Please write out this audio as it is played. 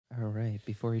All right.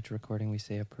 Before each recording, we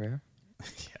say a prayer.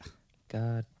 Yeah.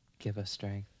 God, give us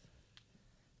strength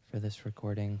for this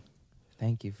recording.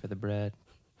 Thank you for the bread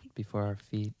before our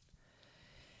feet.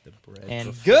 The bread.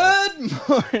 And good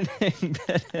morning,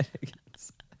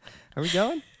 Bedheads. Are we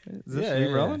going? Is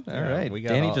this rolling? Yeah. All right. We got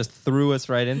Danny just threw us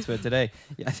right into it today.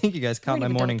 Yeah, I think you guys caught my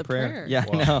morning prayer. Yeah,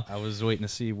 well, I know. I was waiting to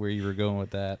see where you were going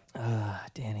with that.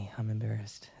 Danny, I'm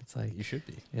embarrassed. It's like You should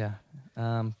be. Yeah.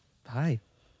 Hi,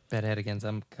 Bedheadigans.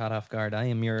 I'm caught off guard. I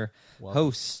am your Welcome.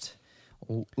 host,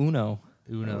 Uno,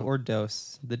 or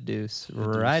Dos, the Deuce.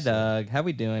 Right, Doug. How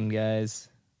we doing, guys?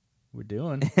 We're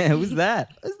doing. Who's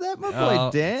that? Is that my boy,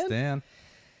 Dan? It's Dan.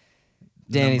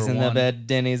 Danny's Number in the one. bed.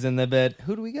 Danny's in the bed.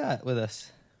 Who do we got with us?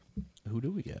 Who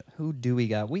do we get? Who do we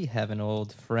got? We have an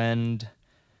old friend.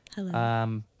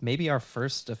 Hello. Maybe our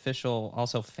first official,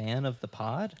 also fan of the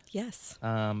pod. Yes.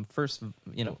 First,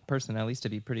 person at least to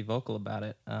be pretty vocal about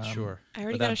it. Sure. I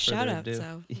already got a without shout further out, ado.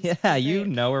 so. Yeah, you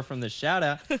great. know her from the shout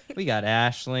out. We got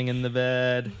Ashling in the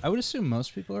bed. I would assume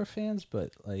most people are fans,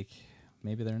 but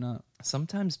maybe they're not.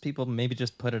 Sometimes people maybe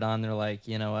just put it on. They're like,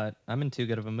 you know what? I'm in too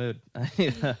good of a mood. I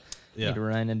need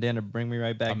Ryan and Dan to bring me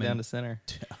right back down to center.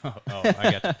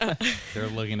 I got you. They're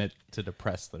looking to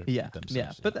depress themselves.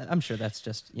 Yeah. But I'm sure that's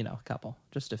just, a couple,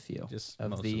 just a few Just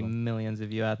of most the of them. millions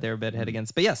of you out there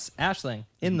bedheadigans. But yes, Ashling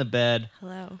in the bed.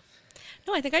 Hello.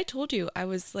 No, I think I told you I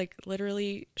was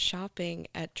literally shopping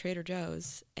at Trader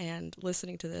Joe's and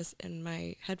listening to this in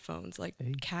my headphones,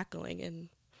 cackling in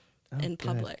Good.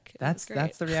 public. It That's was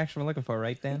great. the reaction we're looking for,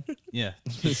 right, Dan? Yeah.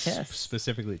 Yes.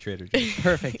 Specifically Trader Joe's.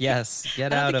 Perfect. Yes.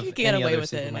 Get I out don't of think you can get any away other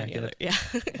with it in any other.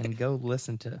 supermarket Yeah. and go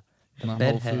listen to the Not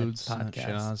Whole Bedhead Foods, not podcast.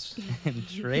 Shaw's. And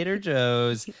Trader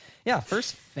Joe's. Yeah,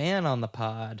 first fan on the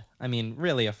pod. I mean,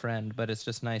 really a friend, but it's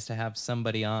just nice to have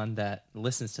somebody on that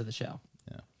listens to the show.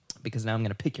 Yeah. Because now I'm going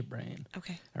to pick your brain.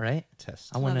 Okay. All right?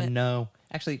 Test. I want Love to it. know.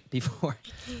 Actually,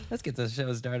 let's get the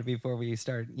show started before we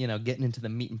start, getting into the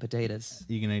meat and potatoes.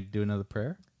 You gonna do another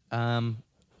prayer?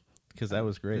 Because that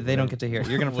was great. They don't get to hear it.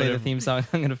 You're going to play the theme song.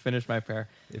 I'm going to finish my prayer.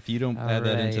 If you don't All add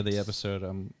that into right. the episode,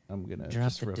 I'm gonna Drop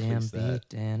just the damn replace that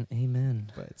beat, Dan.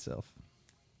 Amen. by itself.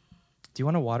 Do you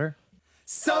want a water?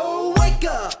 So wake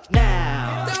up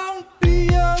now. Don't be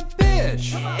a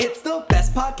bitch. It's the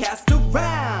best podcast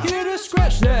around. Here to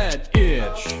scratch that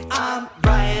itch. I'm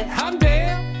Ryan, I'm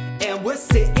Dan, and we're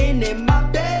sitting in my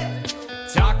bed.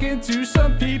 talking to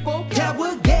some people. Yeah,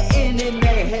 we're getting in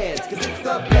their heads. Cause it's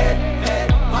the Bedhead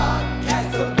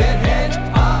Podcast. The Bedhead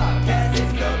Podcast.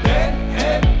 It's the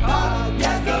Bedhead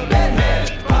Podcast. The Bedhead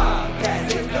Podcast.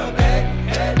 It's the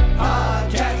Bedhead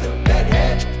Podcast. The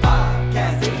Bedhead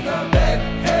Podcast. It's the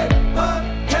Bedhead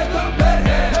Podcast. The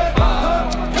Bedhead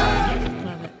Podcast.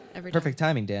 Love it. Every time. Perfect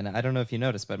timing, Dan. I don't know if you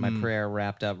noticed, but my prayer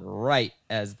wrapped up right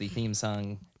as the theme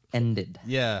song ended.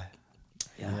 Yeah.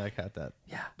 Yeah. Yeah, I caught that.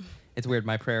 Yeah. It's weird.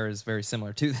 My prayer is very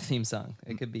similar to the theme song.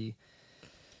 It could be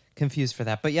confused for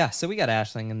that. But yeah, so we got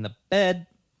Ashling in the bed,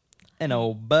 and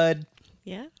old bud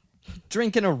Yeah.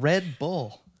 drinking a Red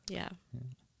Bull. Yeah.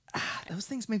 Those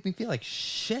things make me feel like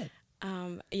shit.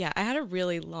 Yeah. I had a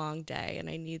really long day, and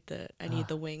I need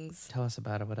the wings. Tell us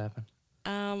about it. What happened?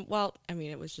 Well, I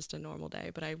mean, it was just a normal day,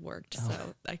 but I worked, so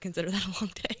I consider that a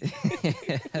long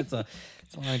day. it's a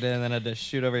long day, and then I had to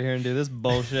shoot over here and do this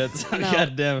bullshit. So No.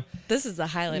 goddamn. This is the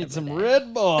highlight Need of some the day.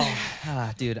 Red Bull.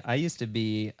 Dude, I used to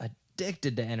be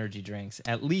addicted to energy drinks.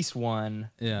 At least one,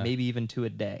 Yeah. maybe even two a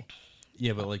day.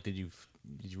 Yeah, but did you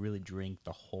really drink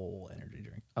the whole energy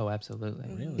drink? Oh, absolutely.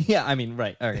 Really? Yeah, I mean,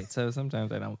 right. All right. So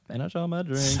sometimes I don't finish all my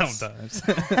drinks. Sometimes.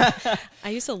 I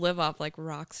used to live off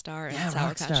Rockstar and Yeah,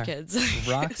 Sour Rockstar. Patch Kids.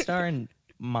 Rockstar and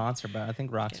Monster, but I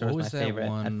think Rockstar What is my was that favorite.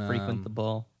 one, I frequent the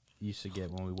bull. Used to get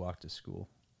when we walked to school.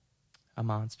 A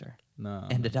Monster. No.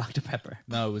 And a Dr. Pepper.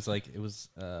 No, it was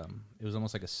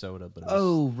almost like a soda, but it was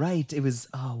Oh, right. It was,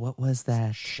 what was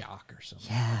that? shock or something.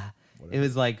 Yeah. Whatever. It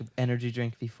was like energy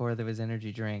drink before there was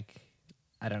energy drink.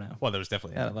 I don't know. Well, there was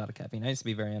definitely I had a lot of caffeine. I used to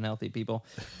be very unhealthy, people.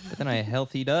 But then I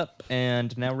healthied up,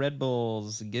 and now Red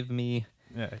Bulls give me...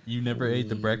 Yeah, you never ate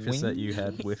the breakfast that you Wings?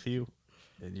 had with you,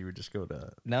 and you would just go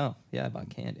to. No, yeah, I bought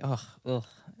candy. Ugh.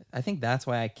 I think that's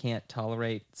why I can't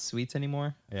tolerate sweets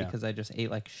anymore, Yeah. because I just ate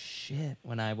like shit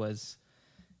when I was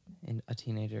a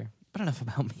teenager. But enough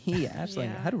about me, Ashley.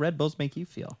 Yeah. How do Red Bulls make you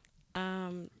feel?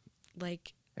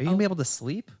 Like, Are you going to be able to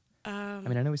sleep? I I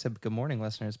mean, I know we said good morning,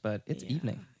 listeners, but it's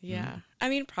evening. Yeah. I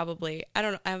mean, probably. I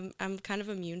don't know. I'm kind of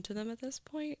immune to them at this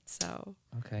point, so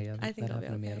Okay, yeah, I think that I'll be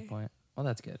happened to me at a okay. point. Well,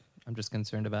 that's good. I'm just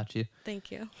concerned about you.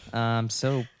 thank you.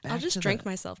 So I'll back just to drink the-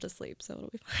 myself to sleep, so it'll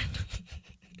be fine.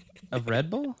 of Red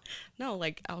Bull. No,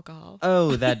 like alcohol.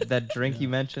 Oh, that drink you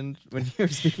mentioned when you were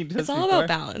speaking to us It's all before? about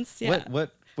balance. Yeah.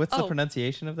 What What's the Oh,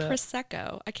 pronunciation of that?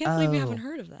 Prosecco. I can't believe you Oh. haven't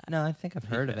heard of that. No, I think I've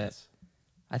heard of it. Yes.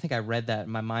 I think I read that.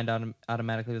 My mind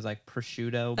automatically was like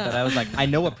prosciutto, but I was like, I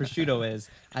know what prosciutto is.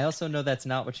 I also know that's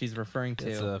not what she's referring to.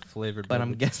 It's a flavored. but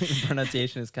I'm beverage. guessing the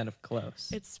pronunciation is kind of close.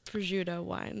 It's prosciutto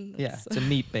wine. Yeah, That's- it's a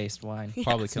meat-based wine.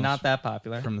 Probably It's comes not that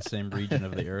popular. from the same region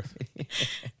of the earth.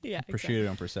 yeah. Exactly. Prosciutto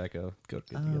and prosecco go good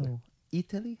together. Oh,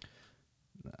 Italy?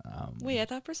 Wait, I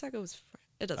thought prosecco was.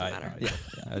 It doesn't matter.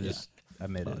 I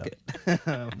made it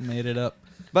up. Made it up.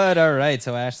 But all right,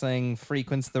 so Aisling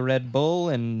frequents the Red Bull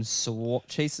and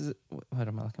chases it. What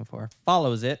am I looking for?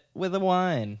 Follows it with a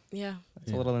wine. Yeah.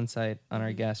 That's a little insight on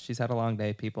our guest. She's had a long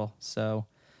day, people. So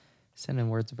send in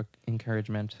words of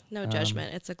encouragement. No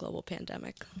judgment. It's a global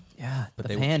pandemic. Yeah, But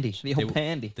the they- pandy, the they old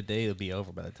pandy. The day will be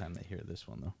over by the time they hear this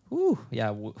one, though. Whew,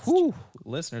 yeah, whew,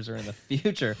 listeners are in the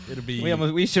future. It'll be-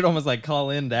 We should almost like call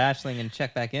in to Aisling and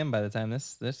check back in by the time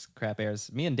this crap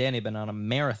airs. Me and Danny have been on a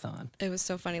marathon. It was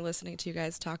so funny listening to you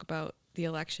guys talk about the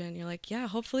election. You're like, yeah,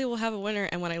 hopefully we'll have a winner.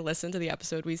 And when I listened to the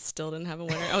episode, we still didn't have a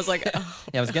winner. I was like, oh.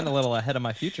 Yeah, I was getting a little ahead of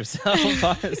my future self,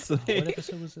 honestly. What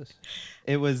episode was this?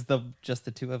 It was just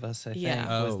the two of us, I think.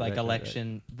 Yeah. It was Oh, like right, right,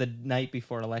 election, the night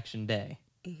before election day.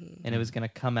 And it was going to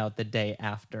come out the day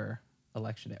after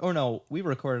election day. Or no, we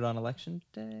recorded on election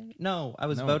day. No, I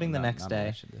was No, voting the not- next not day.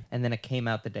 election day. And then it came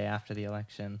out the day after the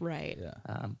election. Right.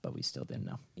 Yeah. But we still didn't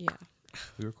know. Yeah.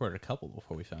 We recorded a couple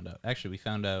before we found out. Actually, we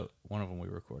found out one of them we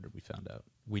recorded. We found out.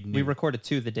 We knew. We recorded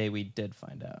two the day we did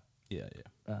find out. Yeah,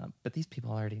 yeah. But these people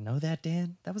already know that,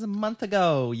 Dan. That was a month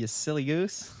ago, you silly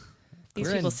goose. These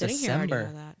We're in people sitting here already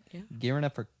December. know that. Yeah. Gearing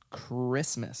up for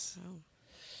Christmas.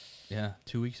 Yeah,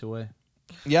 2 weeks away.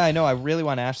 Yeah, I know. I really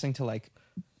want Aisling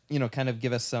to kind of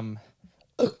give us some.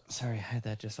 Sorry, I had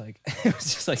that just like it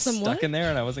was just like Some stuck what? in there,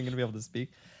 and I wasn't gonna be able to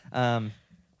speak.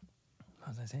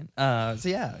 What was I saying? So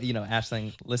yeah,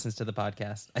 Aisling listens to the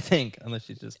podcast. I think, unless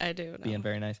she's just I do. being know.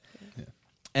 very nice. Yeah.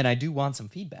 And I do want some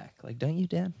feedback. Like, don't you,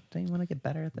 Dan? Don't you want to get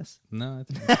better at this? No,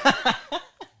 it's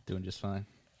doing just fine.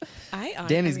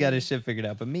 Danny's got his shit figured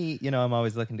out, but me, I'm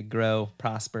always looking to grow,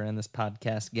 prosper in this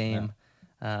podcast game,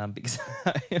 because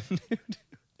I am new to it.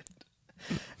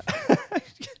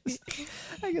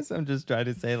 I guess I'm just trying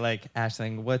to say, like,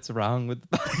 Aisling, what's wrong with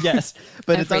the podcast?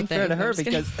 But it's unfair to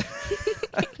Everything. her I'm just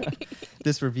because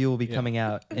this review will be coming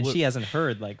out, and Well, she hasn't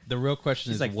heard, like, The real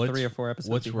question She's is, like what's, 3 or 4 episodes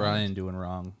what's behind. Ryan doing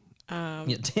wrong?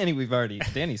 yeah,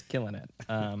 Danny's killing it.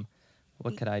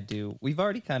 What could I do? We've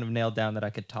already kind of nailed down that I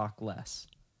could talk less.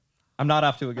 I'm not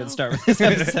off to a good start with this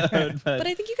episode, But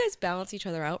I think you guys balance each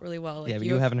other out really well. Like yeah, but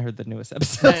you you haven't heard the newest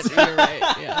episode. You're right.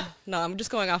 Yeah. No, I'm just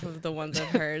going off of the ones I've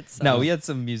heard. So. No, we had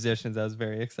some musicians I was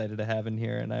very excited to have in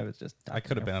here, and I was just I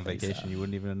could have been on vacation. You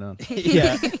wouldn't even have known.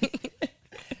 Yeah.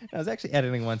 I was actually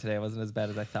editing one today. It wasn't as bad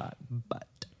as I thought. But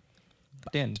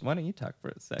Dan, why don't you talk for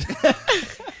a second?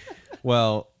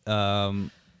 Well,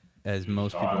 as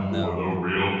most people know,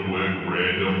 Real quick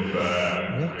random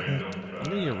fact. Real quick. I'm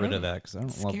gonna get rid of that because I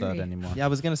don't love Scary. that anymore. Yeah, I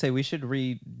was gonna say we should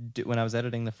redo. When I was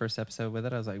editing the first episode with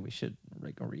it, I was like, we should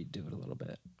redo it a little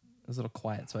bit. It was a little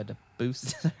quiet, so I had to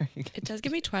boost it. It does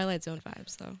give me Twilight Zone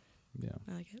vibes, though. Yeah,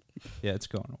 I like it. yeah, it's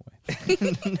going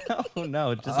away.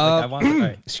 no, just like I want it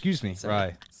right. Excuse me,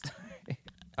 Sorry.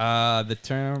 right? The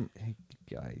term,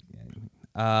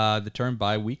 the term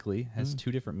bi-weekly has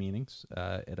 2 different meanings.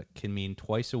 It can mean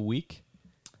twice a week,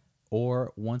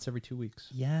 or once every 2 weeks.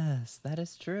 Yes, that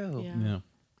is true. Yeah.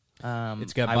 Yeah.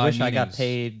 It's got I bi wish I got meanings.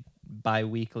 paid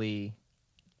bi-weekly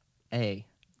A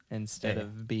instead A.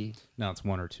 of B. No, it's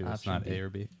 1 or 2. It's Option not B. A or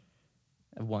B.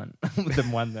 One. The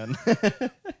one then.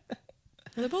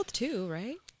 Well, they're both 2,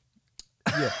 right?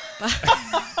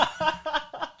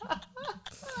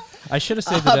 I should have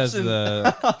saved it as Option-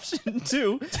 the Option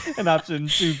 2 and option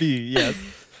 2B. Yes.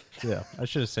 yeah. I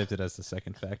should have saved it as the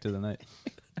second fact of the night.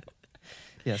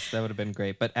 Yes, that would have been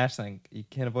great. But Aisling, you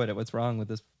can't avoid it. What's wrong with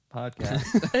this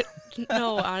podcast?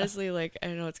 No, honestly, like, I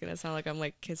know it's going to sound like I'm,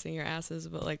 like, kissing your asses,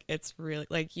 but, like, it's really,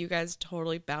 like, you guys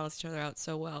totally balance each other out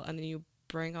so well. And then you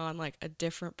bring on, like, a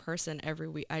different person every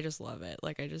week. I just love it.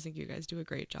 Like, I just think you guys do a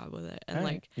great job with it. And, All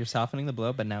right. like, You're softening the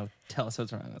blow, but now tell us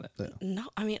what's wrong with it. no,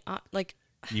 I mean, like,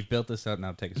 You've built this up.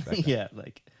 Now take us back. Yeah,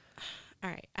 like all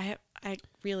right. I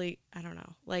really, I don't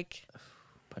know. Like,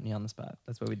 putting you on the spot.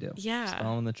 That's what we do. Yeah. Just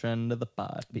following the trend of the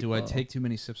pod. Do I people. take too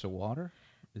many sips of water?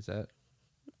 Is that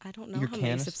I don't know Your how many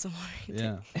canis- sips of water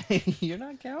you yeah? You're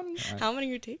not counting? take. How many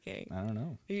are you taking? I don't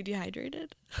know. Are you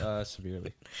dehydrated?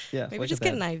 Severely. Yeah. Maybe look just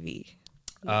at get that. an IV.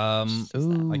 I can't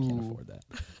Ooh. afford that.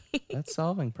 That's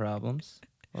solving problems.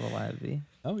 Little IV.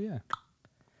 Oh yeah.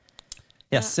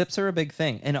 Yeah, sips are a big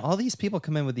thing. And all these people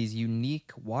come in with these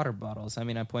unique water bottles. I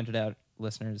mean, I pointed out,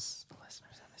 listeners, I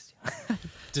miss you.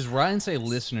 Does Ryan say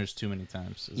listeners too many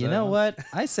times? Is You that know one? what?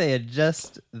 I say it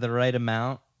just the right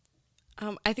amount.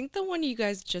 I think the one you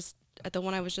guys just, the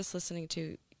one I was just listening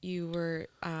to, you were,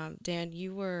 Dan,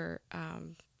 you were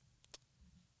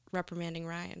reprimanding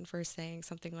Ryan for saying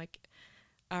something like,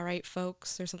 all right,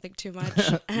 folks, or something too much.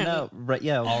 And- No, right?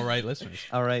 Yeah. All right, listeners.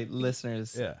 All right,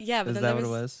 listeners. Yeah. Yeah, but Is then that there what it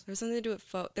was, was? there was something to do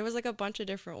with there was like a bunch of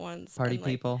different ones. Party and,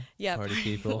 like, people. Yeah, Party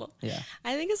people. Yeah.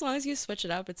 I think as long as you switch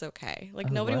it up, it's okay. Like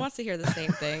Oh, nobody what? wants to hear the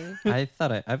same thing. I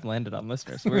thought I've landed on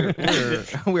listeners.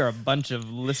 We're a bunch of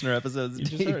listener episodes. You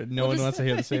just deep. heard it. No one wants to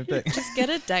hear the same thing. Just get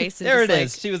a dice. And There it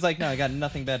just, is. She was like, "No, I got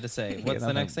nothing bad to say." What's the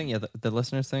nothing. next thing? Yeah, the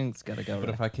listeners thing's gotta go. But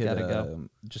right? if I could gotta go.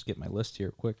 just get my list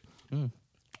here quick. Mm.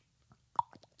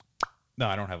 No,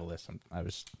 I don't have a list. I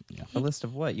was, A list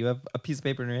of what? You have a piece of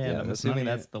paper in your hand. Yeah, I'm that's assuming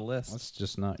not that's the list. that's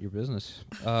just not your business.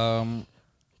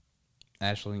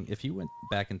 Ashling, if you went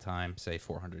back in time, say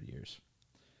 400 years,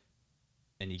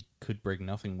 and you could bring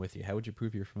nothing with you, how would you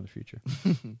prove you're from the future?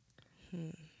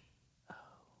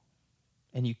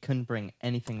 And you couldn't bring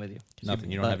anything with you. Nothing.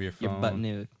 You don't have your You're butt phone.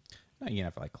 nude. No, you can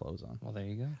have like clothes on. Well, there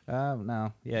you go.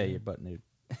 No, yeah, you're butt nude.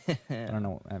 I don't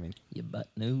know. I mean, You butt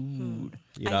nude.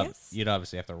 you'd, I guess. you'd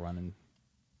obviously have to run and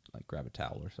like grab a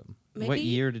towel or something. Maybe, What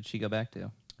year did she go back to?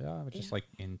 Yeah, but just Yeah. like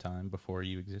in time before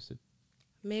you existed.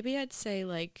 Maybe I'd say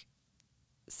like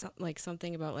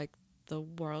something about like the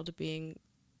world being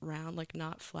round, like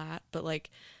not flat, but like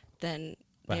then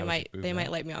But they how would might you prove they might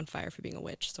that? light me on fire for being a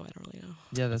witch. So I don't really know.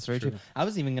 Yeah, that's very true. true. I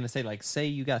was even gonna say, like, say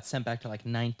you got sent back to like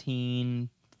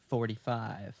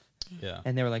 1945, Yeah.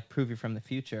 and they were like, "Prove you're from the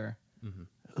future." Mm-hmm.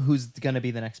 Who's gonna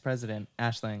be the next president?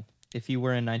 Ashling. If you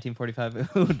were in 1945,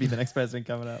 who would be the next president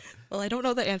coming up? Well, I don't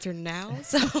know the answer now.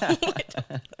 So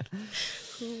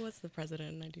who was the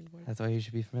president in 1940? That's why you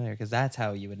should be familiar, because that's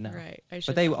how you would know. Right. I But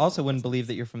should they know also the wouldn't believe presidents.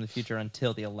 that you're from the future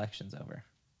until the election's over.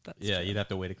 That's Yeah, true. you'd have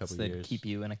to wait a So couple they'd years. keep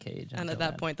you in a cage. And until at that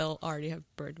then. point, they'll already have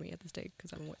burned me at the stake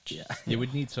because I'm a witch. Yeah. You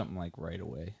would need something like right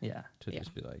away Yeah. to Yeah.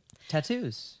 just be like,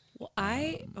 Tattoos. Well,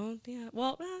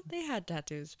 they had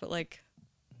tattoos, but like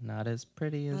Not as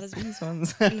pretty Not as as- these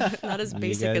ones. not as You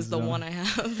basic as guys the don't- one I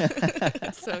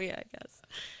have. So yeah, I guess.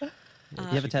 You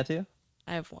have a tattoo?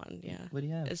 I have one. Yeah. What do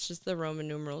you have? It's just the Roman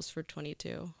numerals for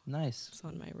 22. Nice. It's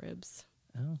on my ribs.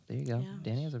 Oh, there you go. Yeah.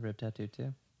 Danny has a rib tattoo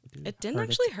too. It didn't Heard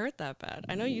actually hurt that bad.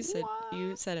 I know you said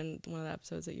in one of the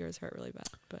episodes that yours hurt really bad,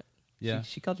 but yeah,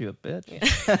 She called you a bitch.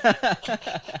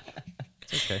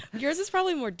 it's okay. yours is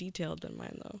probably more detailed than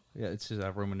mine though. Yeah, it's just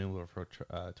a Roman numeral for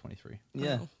 23.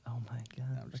 Yeah. Wow. Oh my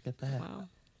god. Look at that. Wow.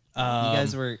 You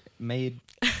guys were made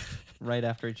right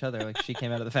after each other. Like she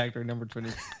came out of the factory number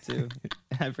 22.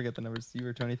 I forget the numbers. You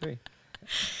were 23.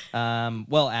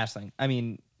 Well, Ashling, I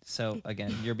mean, so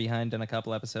again, you're behind in a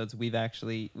couple episodes. We've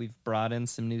brought in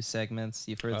some new segments.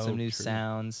 You've heard Oh, some new true.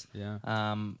 sounds.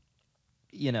 Yeah.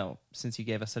 You know, since you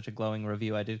gave us such a glowing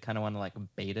review, I did kind of want to like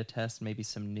beta test maybe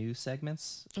some new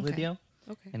segments with Okay. you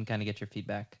Okay. and kind of get your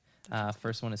feedback.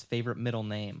 First one is favorite middle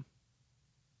name.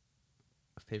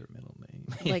 Favorite middle name.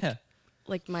 Like Yeah.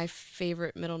 like my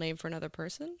favorite middle name for another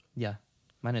person? Yeah.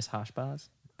 Mine is Hashbaz.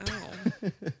 Oh.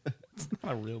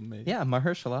 Not a real name. Yeah,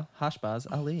 Mahershala Hashbaz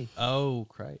Ali. Oh,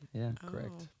 right. Yeah.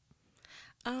 Correct.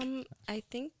 I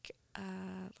think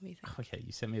let me think. Okay,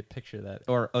 you sent me a picture of that.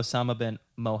 Or Osama bin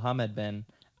Mohammed bin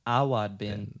Awad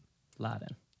bin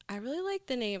Laden. I really like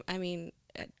the name. I mean,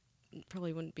 it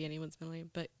probably wouldn't be anyone's middle name,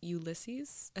 but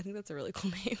Ulysses. I think that's a really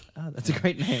cool name. Oh, that's a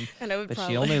great name. And I would But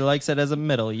probably she only likes it as a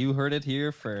middle. You heard it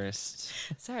here first.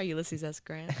 Sorry, Ulysses S.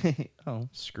 Grant. Oh,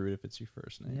 Screw it if it's your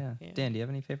first name. yeah. Yeah. Dan, do you have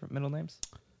any favorite middle names?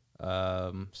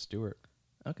 Stuart.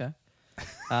 Okay.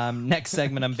 Next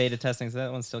segment, I'm beta testing, so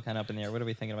that one's still kind of up in the air. What are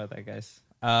we thinking about that, guys?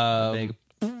 Big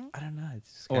I don't know.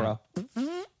 It's just or kinda-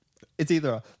 a. It's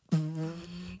either a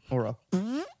or a.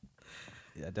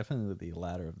 yeah, definitely the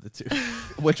latter of the two.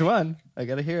 Which one? I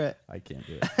gotta hear it. I can't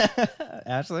do it.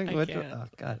 Ashling, I which can't. one? Oh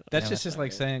God. That's damn just it.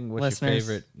 like saying what's Listeners. your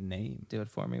favorite name. Do it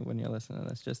for me when you're listening to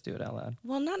this. Just do it out loud.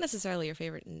 Well, not necessarily your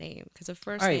favorite name, because the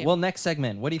first All right. name. Well, next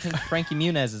segment. What do you think Frankie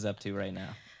Muniz is up to right now?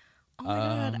 oh my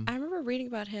god, I remember reading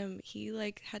about him. He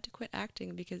like had to quit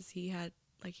acting because he has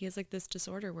like this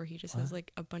disorder where he just has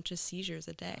like a bunch of seizures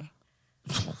a day.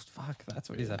 Oh, fuck, that's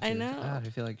what he's up to. I know. God, I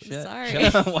feel like shit. Sorry.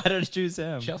 Why did I choose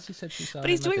him? Chelsea said she saw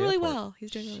But he's him at doing the really airport. well. He's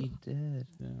doing really She well. did.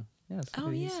 Yeah. Yeah, so Oh,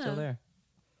 he's still yeah. there.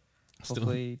 Still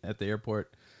Hopefully, at the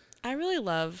airport. I really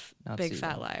love Not Big so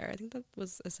Fat well. Liar. I think that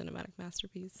was a cinematic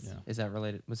masterpiece. Yeah. is that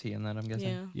related? Was he in that? I'm guessing.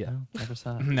 Yeah. Yeah. No, never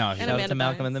saw it. No, And Shout out to Amanda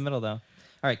Malcolm in the Bynes. Middle, though. All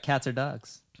right, cats or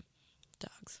dogs?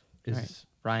 Dogs. is All right.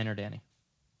 Ryan or Danny?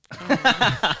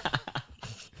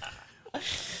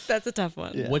 That's a tough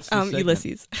one. Yeah. What's the segment?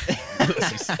 Ulysses.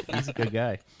 He's a good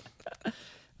guy.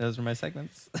 Those were my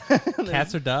segments.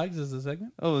 Cats or dogs is the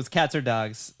segment? Oh, it was cats or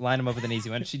dogs. Line them up with an easy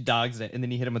one. She dogs it, and then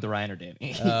you hit them with the Ryan or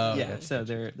Danny. Oh, yeah, okay. so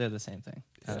they're the same thing.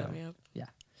 Set me up. Yeah.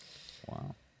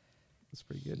 Wow. That's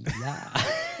pretty good. Yeah.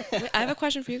 Wait, I have a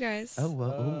question for you guys. Oh,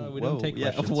 whoa. we don't take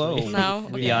yeah, questions. whoa. No?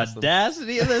 The Okay.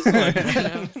 audacity of this one.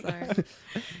 No, sorry.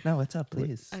 No, what's up,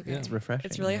 please? Okay. It's refreshing.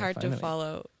 It's really Yeah, hard to finally.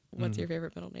 follow what's your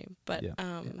favorite middle name. But Yeah.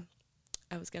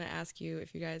 I was going to ask you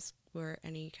if you guys were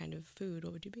any kind of food,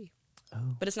 what would you be? Oh.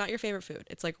 But it's not your favorite food.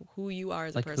 It's like who you are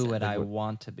as Like, a person. who would I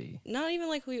want to be? Not even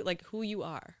like who you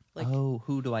are. Like Oh,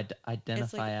 who do I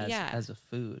identify as yeah. as a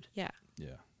food? yeah. Yeah.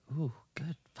 Ooh,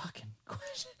 good fucking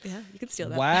question. Yeah, you can steal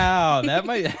that. Wow, that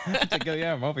might have to go.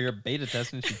 Yeah, I'm over here beta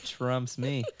testing. She trumps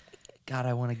me. God,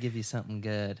 I want to give you something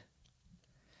good,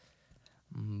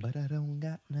 but I don't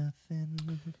got nothing.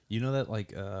 You know that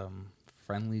like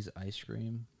Friendly's ice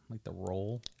cream, like the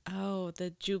roll? Oh, the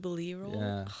Jubilee roll.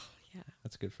 Yeah. Oh, yeah,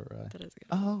 That's good for that is good.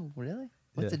 Oh, really?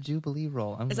 What's Yeah. a Jubilee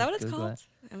roll? I'm Is that gonna what it's Google called?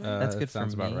 it. Am I- That's that good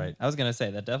sounds for about me. right. I was gonna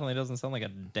say that definitely doesn't sound like a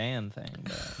Dan thing.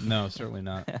 But No, certainly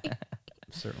not.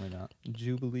 Certainly not.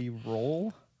 Jubilee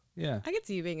roll? Yeah. I could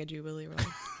see you being a Jubilee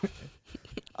roll.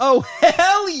 Oh,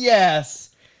 hell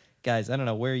yes! Guys, I don't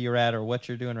know where you're at or what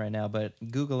you're doing right now, but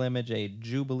Google image a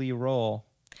Jubilee roll.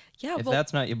 Yeah, If well,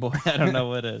 that's not your boy, I don't know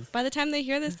what is. by the time they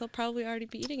hear this, they'll probably already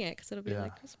be eating it because it'll be Yeah.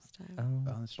 like Christmas time. Oh,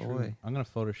 Oh, that's boy. true. I'm gonna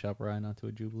Photoshop Ryan onto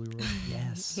a Jubilee roll,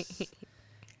 Yes.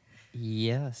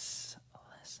 Yes.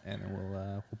 and then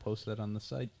we'll post that on the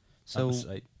site. So- on the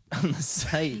site, On the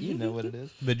site, you know what it is.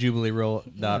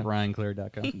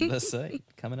 thejubileeroll.ryanclair.com. The site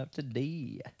coming up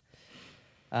today.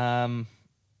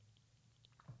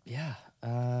 Yeah.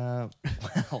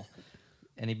 Well,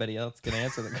 anybody else gonna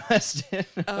answer the question?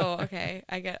 Oh, okay.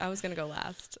 I was gonna go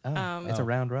last. Oh, it's a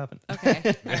round robin.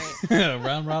 Okay. All right.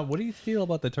 Round robin. What do you feel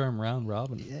about the term round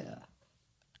robin? Yeah.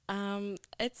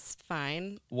 It's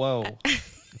fine. Whoa.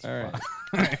 All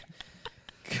right.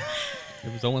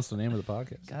 It was almost the name of the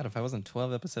podcast. God, if I wasn't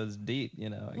 12 episodes deep, you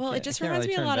know. Well, it I just can't reminds really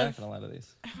me a turn lot back of- on a lot of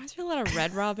these. It reminds me a lot of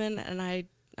Red Robin, and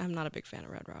I'm not a big fan of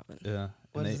Red Robin. Yeah.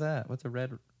 What is that? What's a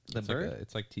red? The It's bird? like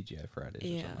it's like TGI Fridays or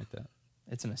Yeah. something like that.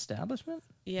 It's an establishment.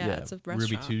 Yeah, it's a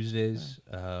restaurant. Ruby Tuesdays,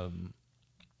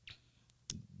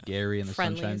 Gary and the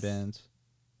Sunshine Friendlies. Bands.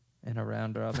 In a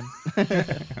round robin.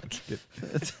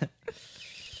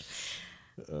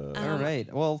 All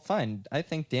right. Well, fine. I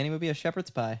think Danny would be a shepherd's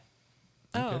pie.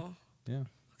 Oh, Yeah.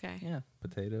 okay. Yeah.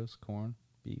 Potatoes, corn,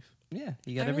 beef. Yeah.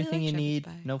 You got I really everything like you shepherd's need.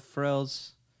 pie. No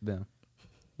frills. Yeah.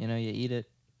 You know, you eat it.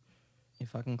 You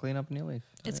fucking clean up and you leave.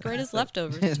 It's great as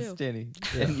leftovers It's too. Danny.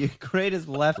 And you great as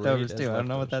leftovers as too. I don't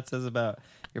know what leftovers. that says about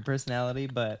your personality,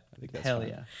 but I think that's hell fine.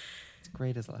 yeah. It's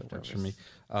great as That leftovers. works for me.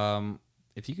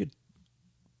 If you could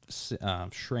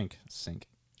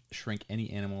shrink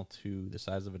any animal to the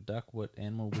size of a duck, what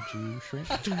animal would you shrink?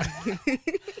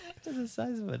 To the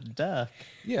size of a duck.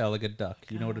 Yeah, like a duck.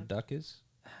 You know what a duck is?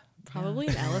 Probably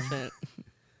an elephant.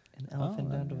 An elephant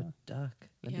Oh, down to yeah. a duck.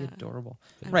 That'd Yeah. be adorable.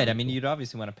 I Right. I like mean, you'd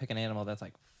obviously want to pick an animal that's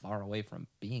like far away from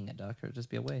being a duck, or it'd just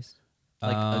be a waste.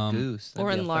 Like a goose. That'd Or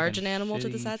be a enlarge fucking an animal to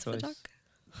the shitty size of a choice. duck.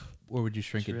 Or would you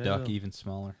shrink a duck True. even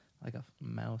smaller? Like a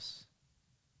mouse.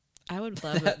 I would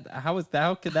love it.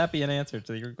 How could that be an answer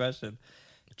to your question?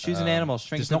 Choose an animal,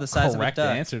 shrink There's to no the size of a correct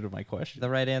duck. answer to my question. The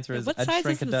right answer is What I'd size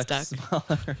shrink is a this duck duck?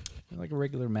 smaller. Like a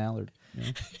regular mallard. You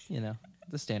know? You know,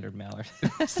 the standard mallard.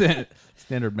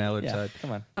 Standard mallard Yeah, size.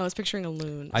 come on. I was picturing a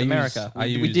loon. It's America.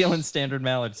 We deal in standard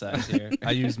mallard size here.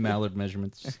 I use mallard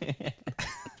measurements.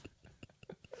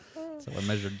 So I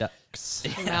measure ducks.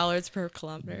 Mallards per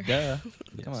kilometer. Duh.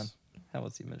 Yes. Come on. How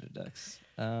else do you measure ducks?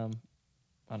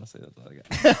 Honestly, that's all I got.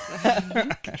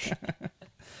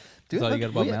 That's all you got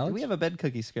about mallards? We have a bed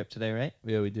cookie script today, right?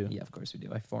 Yeah, we do. Yeah, of course we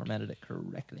do. I formatted it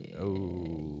correctly.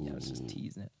 Oh. Yeah, I was just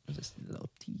teasing it. Just a little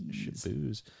tease.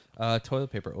 Booze.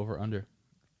 Toilet paper over under.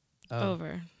 Oh,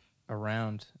 Over.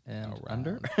 around and Around.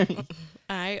 under.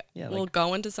 I Yeah, will like-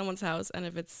 go into someone's house, and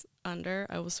if it's under,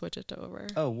 I will switch it to over.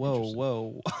 Oh,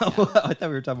 whoa. I thought we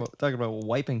were talking about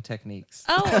wiping techniques.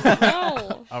 Oh,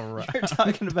 no. All right. You're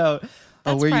talking about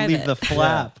That's where you leave private. the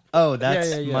flap. Oh,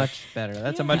 that's yeah. much better.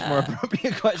 That's a much more Yeah.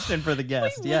 appropriate question for the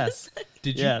guest. Yes.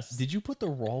 Did you Yes. did you put the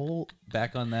roll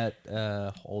back on that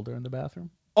holder in the bathroom?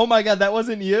 Oh my God, that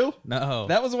wasn't you? No.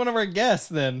 That was one of our guests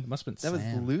then. must have been That was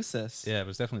Sam. Lucis. Yeah, it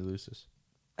was definitely Lucis.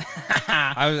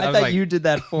 I was thought like- you did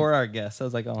that for our guests. I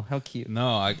was like, oh, how cute.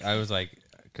 No, I was like,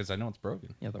 because I know it's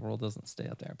broken. Yeah, the roll doesn't stay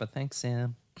out there. But thanks,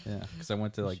 Sam. Yeah, because I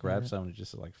went to like grab Sure. some and it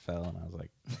just like fell, and I was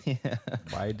like, Yeah.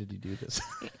 why did he do this?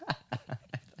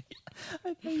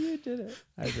 I thought you did it.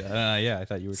 Yeah, I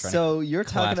thought you were trying. So you're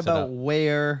class talking it about up.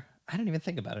 where I don't even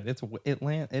think about it.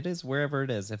 It is wherever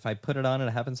it is. If I put it on and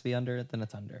it happens to be under it, then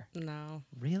it's under. No.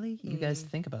 Really? You guys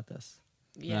think about this?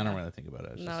 Yeah. No, I don't really think about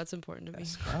it. It's No, just- it's important to me.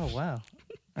 Oh wow.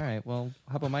 All right. Well,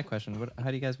 how about my question? How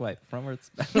do you guys wipe? Frontwards,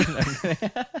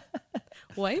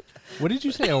 Wipe? What did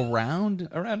you say? Around?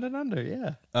 around and under?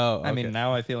 Yeah. Oh, okay. I mean,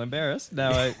 now I feel embarrassed.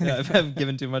 Now I've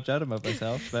given too much out of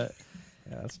myself. But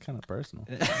yeah, that's kind of personal.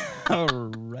 all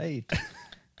right.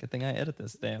 Good thing I edit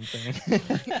this damn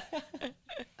thing.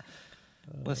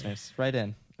 Listeners, right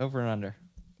in, over and under,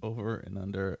 Over and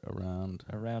under, around,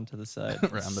 around to the side,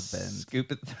 around the bend.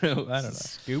 scoop it through. I don't know.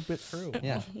 Scoop it through.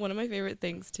 Yeah. One of my favorite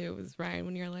things too was Ryan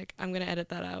when you're like, I'm gonna edit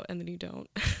that out, and then you don't.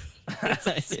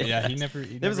 Yeah, he never.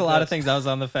 There was a lot of things I was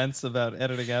on the fence about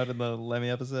editing out in the Lemmy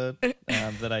episode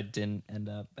that I didn't end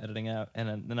up editing out,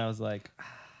 and then I was like,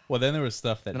 Well, then there was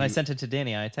stuff that. and I sent it to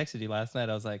Danny. I texted you last night.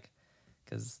 I was like,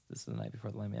 because this is the night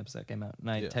before the Lemmy episode came out,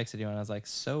 and I Yeah. texted you and I was like,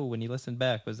 so when you listened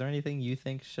back, was there anything you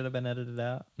think should have been edited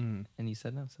out? Mm. And you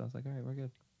said no, so I was like, all right, we're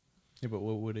good. Yeah, but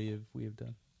what would we have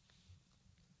done?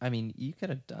 I mean, you could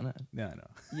have done it. Yeah, I know.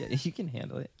 Yeah, you can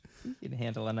handle it. You can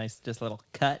handle a nice, just little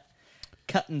cut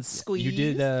and squeeze. You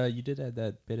did. You did add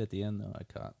that bit at the end, though. I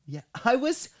caught. Yeah, I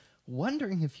was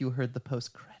wondering if you heard the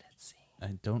post-credit scene.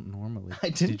 I don't normally. I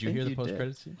didn't Did you think hear the you post did.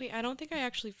 credit scene? Wait, I don't think I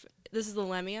actually. This is the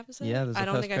Lemmy episode. Yeah, there's a I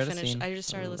don't think I post-credit finished. scene I just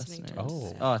started for listening to it.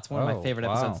 listeners. Oh. Oh, it's one of my Oh, favorite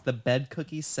wow. episodes. The bed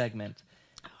cookie segment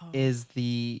Oh. is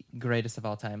the greatest of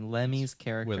all time. Lemmy's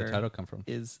character Where the title come from?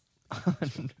 is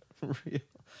unreal.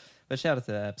 But shout out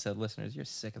to that episode, listeners. You're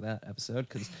sick of that episode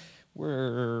because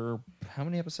we're how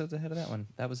many episodes ahead of that one?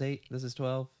 That was 8. This is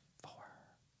 12. 4.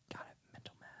 Got it.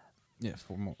 Mental math. Yeah,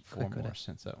 four more Quick with it.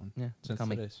 since that one. Yeah. since Call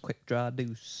me today's. Quick Draw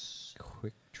Deuce.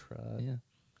 Quick draw. Yeah.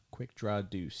 Quick draw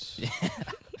deuce.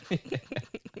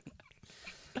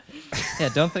 Yeah.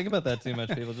 Don't think about that too much,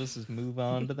 people. Just move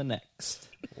on to the next.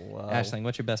 Wow. Ashling,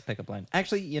 what's your best pickup line?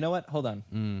 Actually, you know what? Hold on.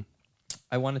 Mm.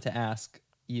 I wanted to ask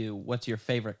you what's your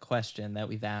favorite question that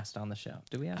we've asked on the show.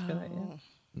 Did we ask you that yet? Oh.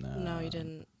 No. No, you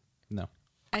didn't. No.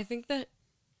 I think that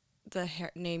the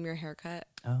name your haircut.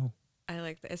 Oh. I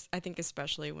like this. I think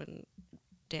especially when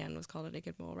Dan was called a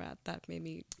naked mole rat, that made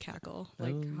me cackle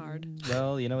hard.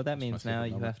 Well, you know what that means my now. favorite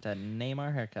You moment. have to name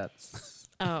our haircuts.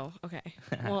 Oh, okay.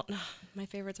 Well, my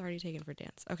favorite's already taken for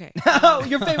Dan's. Okay. Oh,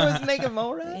 your favorite was Naked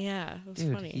Mole Rat? Yeah, it was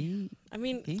Dude, funny. I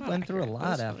mean, he it's not went through a accurate, but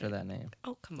lot it's after funny. that name.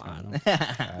 Oh, come I on. don't know.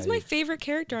 It's my I've favorite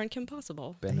character on Kim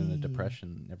Possible. been in a Hey.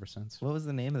 depression ever since. What was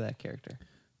the name of that character?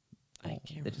 I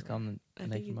can't They just call remember. him I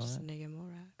think Naked he's Mole just a Rat? naked mole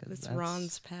rat. 'Cause It's that's-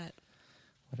 Ron's pet.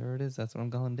 Whatever it is, that's what I'm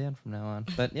calling Dan from now on.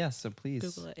 But yeah, so please,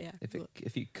 Google it. Yeah. Google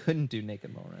if you couldn't do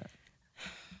Naked Mole Rat,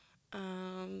 it.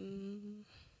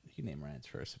 You can name Ryan's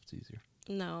first if it's easier.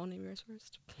 No, name yours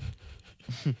first.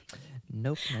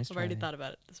 nope. Nice I've already try. thought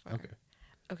about it this far. Okay.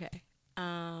 Okay.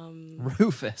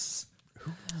 Rufus.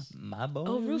 My boy.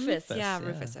 Oh, Rufus. Yeah,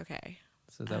 Rufus. Okay.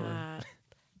 So that one.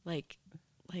 Like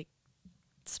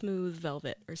smooth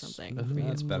velvet or something. Smooth. for you.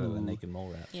 That's better Ooh. than naked mole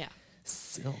rat. Yeah.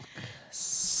 Silk.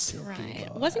 Silky Right.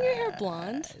 boy. Wasn't your hair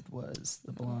blonde? It was.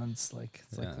 The blonde's like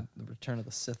it's Yeah. like the Return of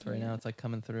the Sith right now. Yeah. It's like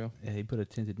coming through. Yeah, he put a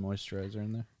tinted moisturizer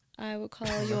in there. I would call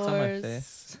That's on my yours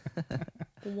face.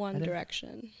 One didn't-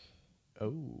 Direction.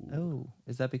 Oh. Oh,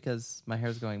 is that because my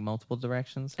hair's going multiple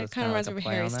directions? So It it's kind of kinda reminds me like of a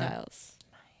play Harry on that? Styles.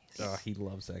 Oh, he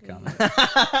loves that comment.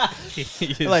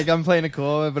 Like I'm playing it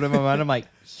cool, but in my mind I'm like,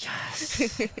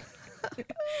 yes.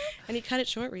 And he cut it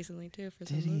short recently too for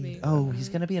some Did he? movie. Oh, he's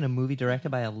gonna be in a movie directed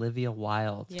by Olivia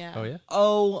Wilde. Yeah. Oh yeah.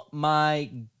 Oh my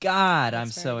God, I'm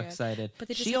That's so very good. excited. But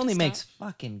they just She have to only makes stop.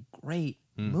 fucking great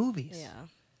Mm. movies. Yeah.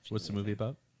 What's the movie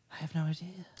about? I have no idea.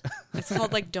 It's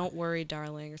called like Don't Worry,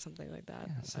 Darling or something like that.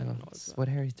 Yeah, so I don't know. What it's it's what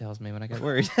Harry tells me when I get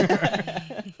worried.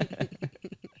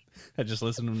 I just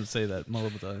listened to him say that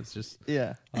multiple times, just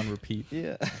yeah. on repeat.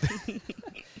 Yeah.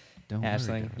 Don't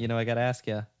Ashling, you know I gotta ask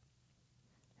you.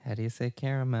 How do you say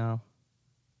caramel?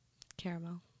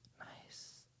 Caramel.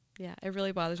 Nice. Yeah, it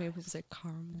really bothers me when people say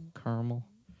caramel. Caramel.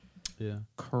 Yeah.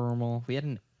 Caramel. We had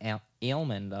an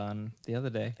almond on the other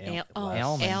day.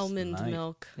 Almond Almonds.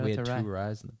 milk. No, We it's had a rye. two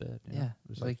ryes in the bed. Yeah. It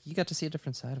was like you got to see a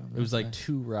different side of him. it was like nice.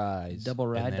 two ryes. Double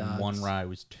rye and then dogs. one rye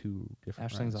was two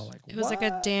different Ashling's ryes. all like, It was like a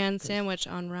 "What?" Dan sandwich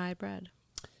on rye bread.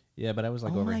 Yeah, but I was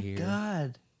like oh over my here.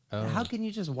 God. Oh. How can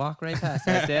you just walk right past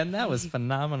that, Dan? That was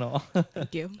phenomenal.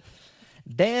 Thank you.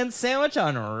 Dan sandwich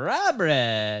on rye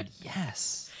bread.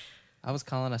 Yes. I was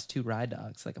calling us two rye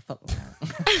dogs, like a foot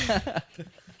long.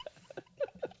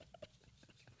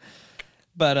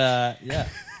 But yeah.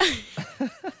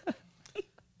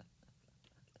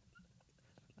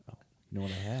 You know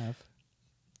what I have?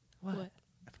 What? What?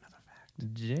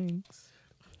 Jinx.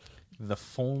 The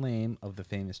full name of the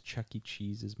famous Chuck E.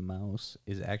 Cheese's mouse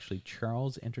is actually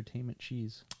Charles Entertainment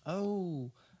Cheese.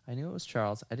 Oh, I knew it was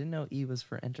Charles. I didn't know E was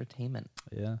for entertainment.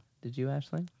 Yeah. Did you,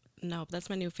 Ashley? No, but that's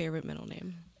my new favorite middle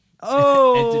name.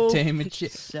 Oh, Entertainment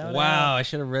Cheese. Shout Wow, out. I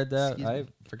should have read that. Excuse I me.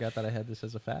 forgot that I had this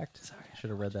as a fact. Sorry. I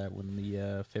should have read that when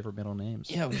the favorite middle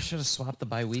names. Yeah, we should have swapped the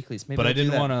bi-weeklies. Maybe But I we'll do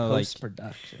didn't that wanna, like-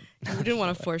 post-production. We didn't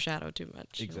want to foreshadow too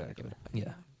much. Exactly.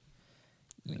 Yeah.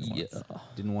 Yeah.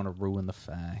 Didn't want to ruin the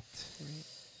fact.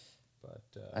 But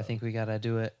I think we gotta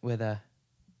do it with a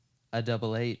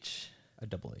double H. a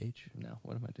double H. No,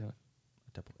 what am I doing?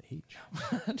 A double H.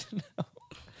 I don't know.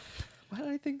 Why did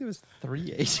I think there was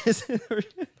 3 H's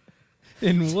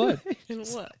In what? And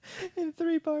what? in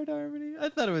 3-part harmony? I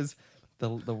thought it was the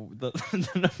the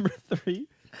number 3.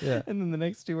 Yeah. And then the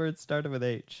next 2 words started with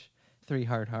H.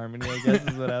 3-heart harmony, I guess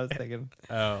is what I was thinking.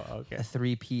 Oh, okay. A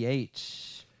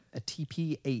 3PH. A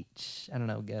TPH. I don't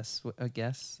know. Guess.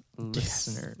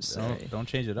 Listeners. say. Don't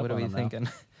change it up. What are on we them now. thinking?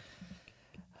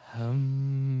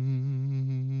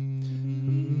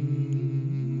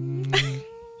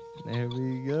 There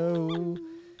we go.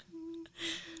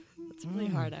 It's really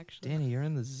hard, actually. Danny, you're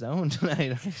in the zone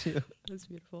tonight, aren't you? That's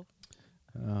beautiful.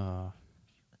 I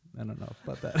don't know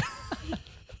about that.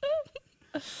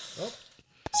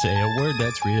 Say a word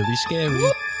that's really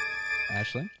scary.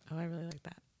 Ashley, Oh, I really like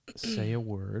that. say a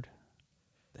word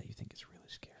that you think is really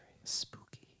scary.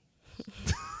 Spooky.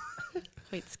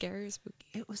 Wait, scary or spooky?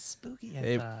 It was spooky. I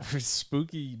A thought.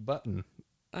 spooky button.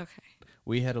 Okay.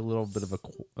 We had a little bit of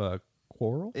a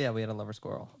quarrel, Yeah, we had a lover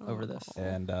squirrel over this.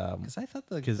 and Because I thought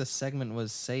the 'cause- the segment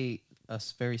was say a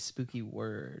very spooky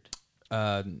word.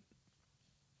 no,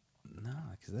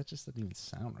 because that just doesn't even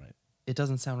sound right. It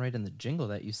doesn't sound right in the jingle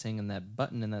that you sing in that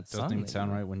button in that song. Doesn't even that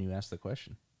sound you- right when you ask the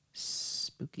question.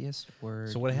 Spookiest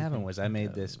word. So what you happened can was I think made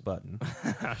of. this button,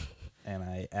 and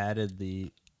I added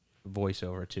the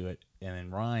voiceover to it, and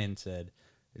then Ryan said,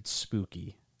 "It's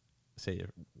spooky." Say a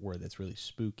word that's really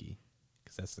spooky,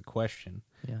 because that's the question.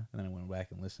 Yeah. And then I went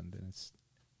back and listened, and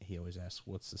he always asks,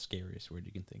 "What's the scariest word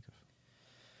you can think of?"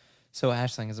 So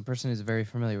Ashling, as a person who's very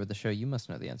familiar with the show, you must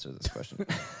know the answer to this question.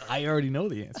 I already know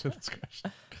the answer to this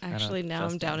question. Actually, now I'm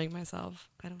trust him. doubting myself.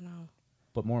 I don't know.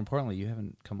 But more importantly, you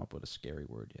haven't come up with a scary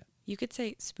word yet. You could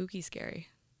say spooky scary.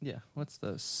 Yeah. What's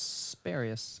the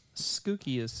skookiest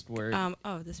word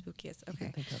Oh, the spookiest. you can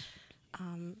Okay. think of?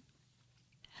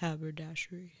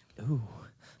 Haberdashery. Ooh.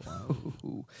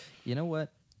 Ooh. You know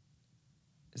what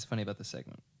is funny about this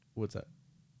segment? What's that?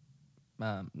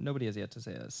 Nobody has yet to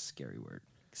say a scary word.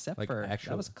 Except Like for,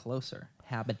 actual- that was closer.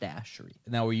 Haberdashery.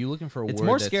 Now, were you looking for a It's word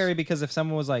more that's- scary because if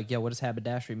someone was like, yeah, what does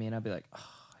haberdashery mean? I'd be like, oh,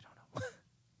 I don't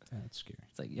know. That's scary.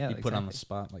 It's like, yeah, You put on the exactly.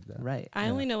 spot like that. Right. I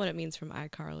only know what it means from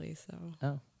iCarly, so Oh,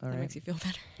 all that right. makes you feel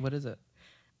better. What is it?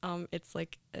 It's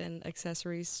like an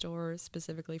accessory store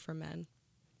specifically for men.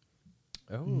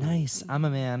 Oh, Nice. I'm a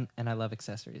man and I love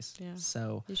accessories. Yeah.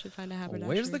 So, You should find a haberdashery.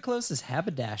 where's the closest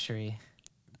haberdashery?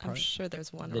 I'm sure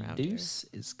there's one The around deuce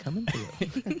is coming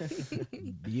through.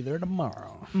 Be there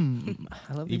tomorrow.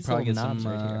 I love You these probably little get knobs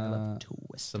some, right here. I love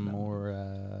twisting some them.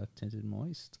 more tinted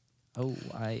moist. Oh,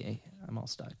 I'm all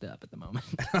stocked up at the moment.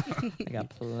 I got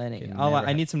plenty. Can I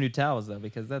never need some new towels though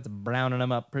because that's browning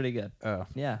them up pretty good. Oh,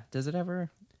 Yeah. Does it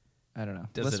ever? I don't know.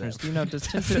 Does it Listeners, ever? do you know? Does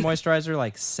tinted moisturizer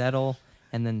like settle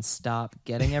and then stop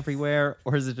getting everywhere,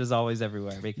 or is it just always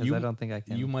everywhere? Because You- I don't think I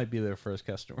can. you might be their first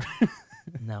customer.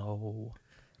 No.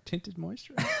 Tinted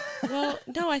moisture. Well,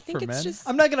 no, I think For it's men? just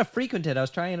I'm not gonna frequent it. I was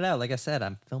trying it out. Like I said,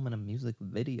 I'm filming a music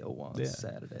video on Yeah.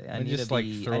 Saturday. I And need just, to like,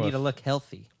 be. throw I a need to f- look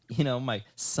healthy. You know, my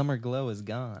summer glow is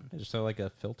gone. Just throw like a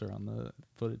filter on the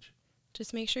footage.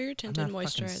 just make sure your I'm tinted not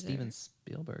fucking moisturizer. Steven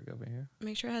Spielberg over here.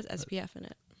 Make sure it has SPF in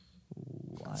it.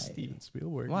 Why? Steven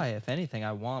Spielberg. Why? If anything,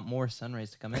 I want more sun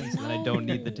rays to come in, so then I don't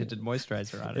need the No. tinted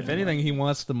moisturizer on it. If anymore. anything, he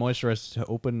wants the moisturizer to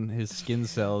open his skin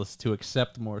cells to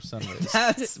accept more sun rays.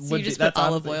 that's So would you be- just that's put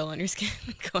olive honestly- oil on your skin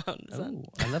and go out in the sun.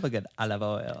 Oh, I love a good olive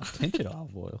oil. Tinted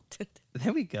olive oil.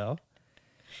 There we go.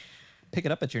 Pick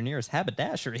it up at your nearest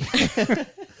haberdashery.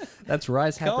 That's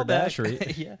Rise Call back.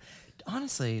 Haberdashery. Yeah.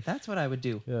 Honestly, that's what I would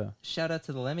do. Yeah. Shout out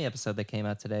to the Lemmy episode that came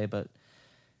out today, but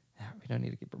we don't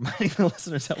need to keep reminding the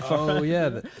listeners how far. Oh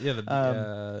yeah,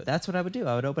 That's what I would do.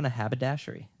 I would open a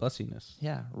haberdashery. bussiness.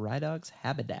 Yeah, Rydog's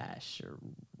Haberdash or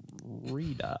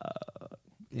Redog.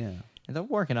 Yeah. And they're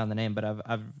working on the name, but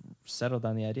I've settled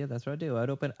on the idea. That's what I do.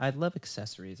 I love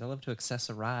accessories. I love to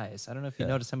accessorize. I don't know if you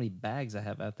Yeah. notice how many bags I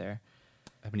have out there.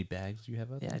 How many bags do you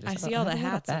have out Yeah, there? I just see have all a the lot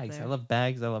of hats up bags. I there. love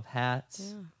bags. I love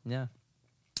hats. Yeah.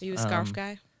 Are you a scarf Um,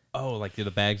 guy? Oh, like the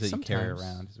bags that you carry Sometimes.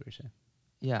 around is what you're saying.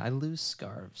 Yeah, I lose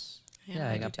scarves. Yeah, Yeah,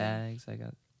 I I do got too. bags. I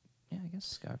got Yeah, I guess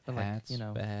scarf, but Hats, like, you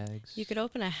know. bags. You could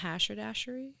open a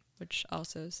hasherdashery, which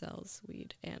also sells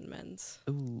weed and men's.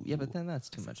 Ooh, yeah, but then that's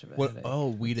too much of a What? headache. Oh,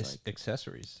 weed It's like,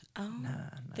 accessories. Oh, nah,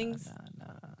 things.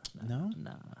 No.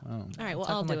 nah. Oh. All right, well,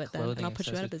 talking I'll do like it then, and clothing I'll put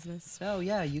you out of accessories. business. Oh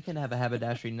yeah, you can have a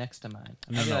haberdashery next to mine.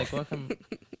 I'd be No. like, welcome.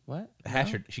 What?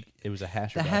 Hasher. It was a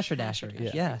hasher. The hasherdashery.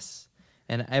 Yeah. Yes.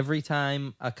 And every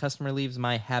time a customer leaves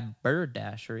my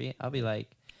haberdashery, I'll be like,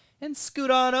 and scoot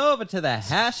on over to the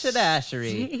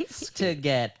hasherdashery to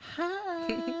get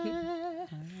high.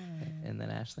 And then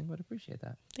Aisling would appreciate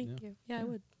that. Thank you. Yeah, I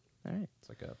would. All right. It's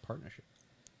like a partnership.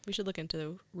 We should look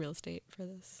into real estate for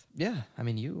this. Yeah. I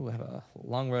mean, you have a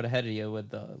long road ahead of you with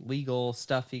the legal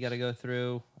stuff you got to go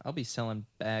through. I'll be selling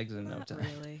bags in no Not time.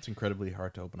 really. It's incredibly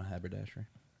hard to open a haberdashery.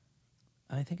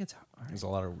 I think it's hard. There's a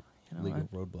lot of You know legal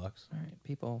what? roadblocks. All right,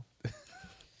 people.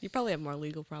 You probably have more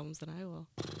legal problems than I will.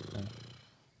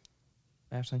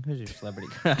 Aisling, who's your celebrity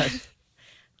crush?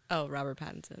 Oh, Robert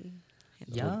Pattinson.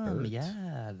 Hands Yum, birds.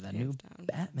 yeah, the Hands new down.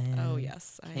 Batman. Oh,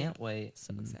 yes. I Can't wait. am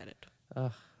so excited.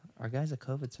 Ugh, our guy's a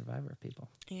COVID survivor, people.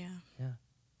 Yeah. Yeah.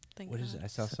 Thank What God. is it? I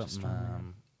saw Such a something. strong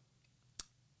man.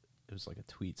 It was like a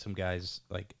tweet. Some guys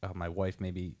like my wife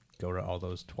maybe go to all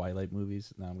those Twilight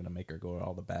movies. Now I'm gonna make her go to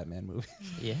all the Batman movies.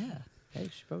 Yeah. Hey,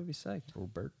 she should probably be psyched.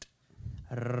 Robert.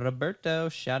 Roberto,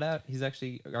 shout out. He's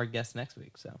actually our guest next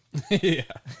week, so. Yeah.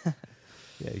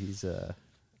 Yeah, he's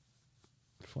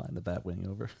flying the Batwing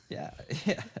over. Yeah.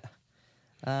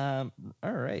 Yeah.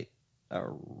 All right.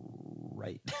 All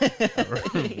right.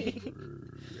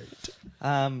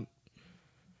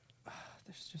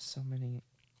 There's just so many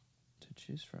to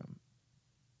choose from.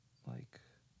 Like,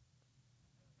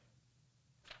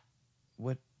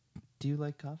 what do you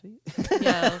like coffee?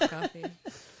 Yeah, I love coffee.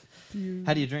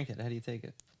 How do you drink it? How do you take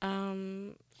it?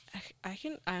 I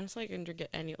can honestly, I can drink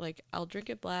it I'll drink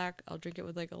it black. I'll drink it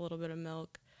with like a little bit of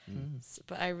milk.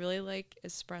 But I really like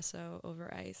espresso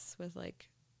over ice with like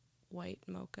white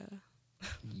mocha.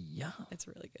 Yum. It's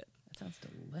really good. That sounds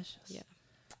delicious. Yeah.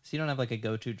 So you don't have like a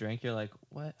go-to drink. You're like,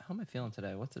 what? How am I feeling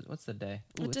today? What's the day?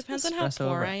 Ooh, It it's depends on how espresso poor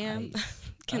over I am. ice.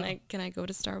 Can Oh. I go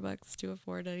to Starbucks to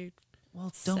afford a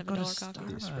Well, don't go to $7 coffee?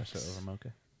 The espresso Starbucks. over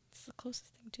mocha. It's the closest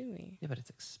thing to me. Yeah, but it's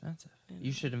expensive. I You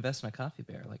know. should invest in a coffee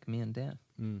bear like me and Dan.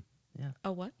 Mm. Yeah,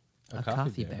 A what? a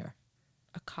coffee bear.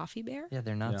 A coffee bear? Yeah,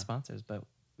 they're not Yeah. sponsors, but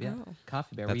yeah, Oh.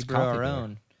 coffee bear. That's we brew Coffee our Bear.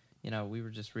 own. You know, we were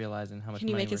just realizing how much Can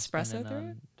you money make we're espresso spending through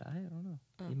on. I don't know.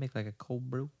 Oh. You make like a cold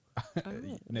brew. Oh.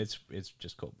 And it's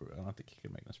just cold brew. I don't think you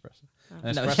can make an espresso. Oh.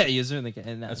 An No, espresso, yeah, you certainly can.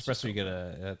 and that's espresso you get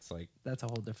that's like That's a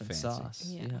whole different fancy. sauce.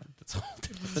 Yeah. Yeah. that's all.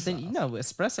 different But then you know,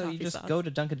 espresso, you Coffee just sauce. go to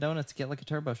Dunkin' Donuts, get like a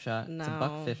turbo shot. No,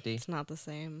 It's $1.50. it's not the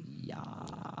same. Yeah.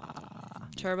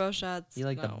 Turbo shots. You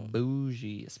like no. the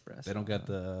bougie espresso. They don't got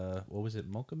the what was it?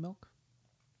 Mocha milk?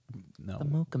 No, the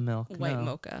mocha milk. white no.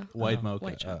 mocha. white Oh. mocha.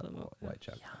 White chocolate mocha. White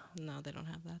chocolate. No, they don't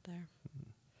have that there.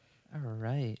 All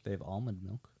right. They have almond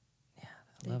milk. I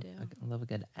They love, do. I love a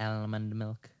good almond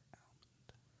milk.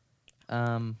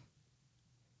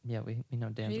 Yeah, we know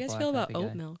Dan's How do you a guys black feel about coffee oat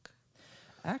guy. milk?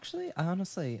 Actually,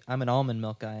 honestly, I'm an almond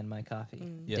milk guy in my coffee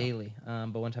Mm. Yeah. daily.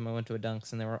 But one time I went to a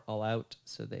Dunks and they were all out,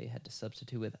 so they had to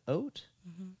substitute with oat.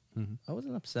 Mm-hmm. I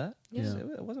wasn't upset. Yeah.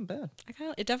 It wasn't bad.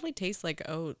 It definitely tastes like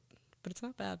oat, but it's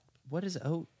not bad. What does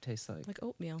oat taste like? Like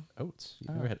oatmeal. Oats. You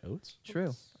Oh. never had oats?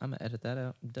 True. I'm gonna edit that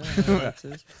out. Duh. Oats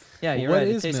is- yeah, you're What right.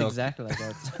 It is tastes milk? exactly like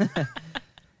oats.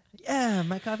 Yeah,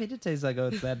 my coffee did taste like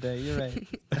oats that day. You're right.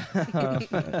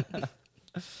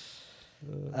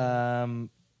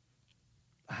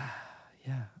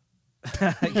 Yeah.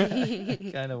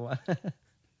 Kind of want.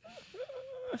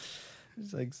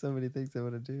 There's like so many things I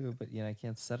want to do, but I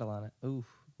can't settle on it. Ooh,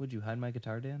 would you hide my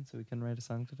guitar, Dan, so we can write a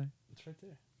song today? It's right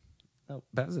there. Oh,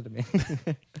 pass it to me.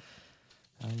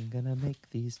 I'm gonna make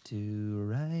these two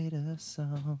write a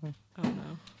song. Oh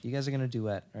no. You guys are gonna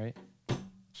duet, right?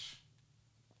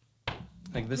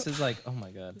 Like this is like, oh my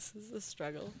god. This is a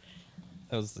struggle.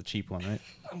 That was the cheap one, right?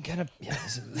 I'm gonna. Yeah,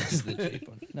 this is the cheap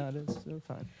one. No, it is. They're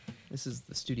fine. This is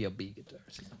the Studio B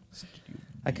guitars.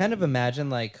 I kind of imagine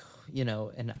like,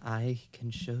 and I can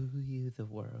show you the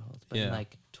world, but in Yeah.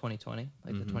 like 2020,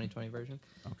 like the Mhm. 2020 version.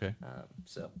 Okay.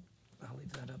 So I'll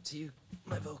leave that up to you,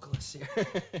 my vocalists here.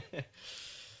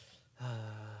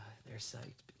 They're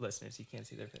psyched. Listeners, you can't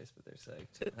see their face, but they're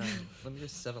psyched. Let me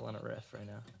just settle on a riff right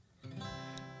now.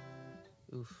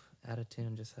 Oof. Out of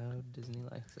tune, just how Disney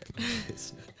likes it.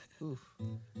 Oof.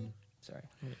 Sorry,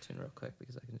 I'm going to tune real quick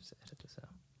because I can just edit this out.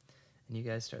 And you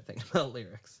guys start thinking about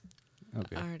lyrics.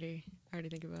 Okay. I already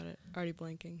think about it. Already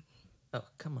blanking. Oh,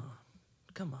 come on.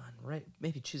 Come on. Right.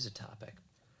 Maybe choose a topic.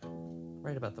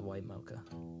 Write about the white mocha.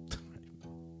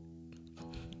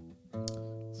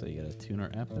 So you got a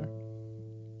tuner app there?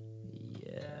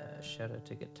 shout out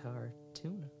to Guitar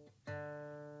Tuna.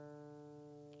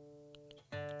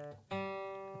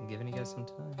 I'm giving you guys some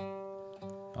time.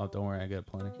 Oh, don't worry, I got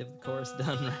plenty. You have the chorus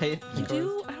done, right? You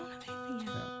do? I don't have anything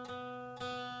yet.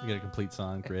 We got a complete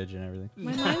song, bridge, and everything.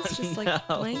 My mind's just like No.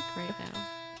 blank right now.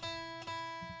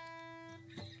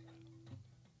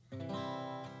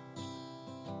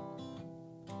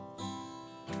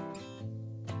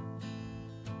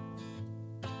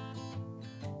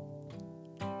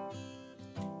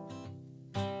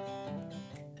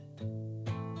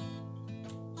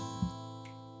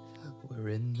 We're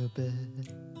in the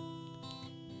bed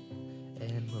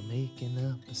and we're making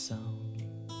up a song.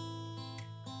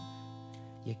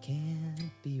 You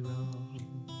can't be wrong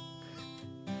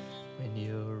when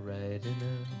you're writing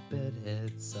a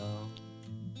bedhead song.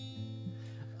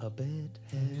 A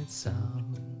bedhead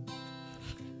song.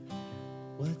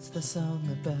 What's the song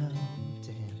about,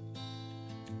 Dan?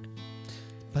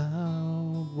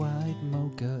 About white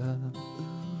mocha.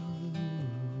 Ooh,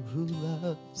 who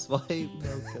loves white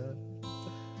mocha?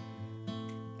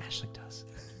 Ashley does.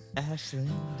 Ashlyn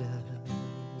does.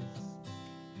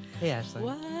 Hey, Ashlyn.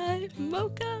 White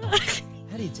mocha.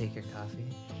 How do you take your coffee?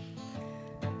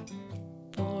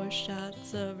 4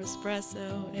 shots of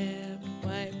espresso and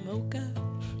white mocha.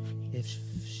 If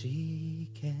she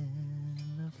can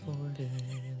afford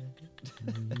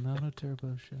it. Not a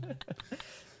turbo shot.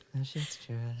 No shit's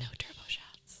true. No turbo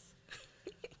shots.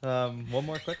 One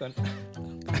more quick one.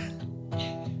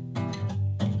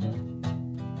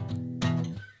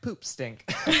 Poop stink.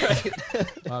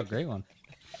 Wow, great one.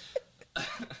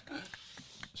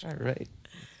 All right.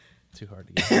 Too hard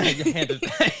to get.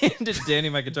 I handed Danny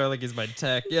my guitar like he's my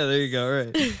tech. Yeah, there you go. All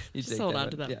right. You Just take hold on one.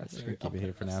 to that Yeah, for a sure. Keep it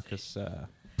here for now, because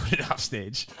put it off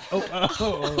stage. Fuck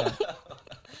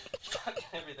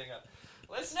everything up.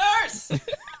 Listeners!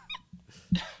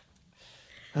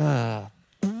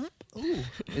 Ooh,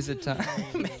 is it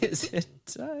time? Is it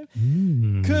time?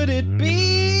 Could it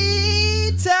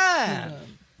be time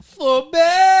for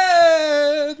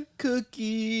bed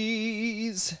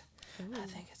cookies? I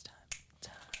think it's time.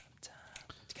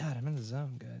 God, I'm in the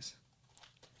zone, guys.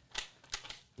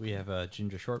 We have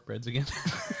ginger shortbreads again.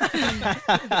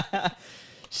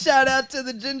 Shout out to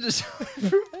the ginger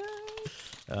shortbread.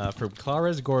 From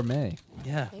Clara's Gourmet.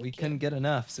 Yeah, we couldn't get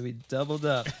enough, so we doubled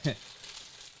up.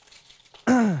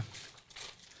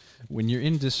 When you're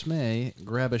in dismay,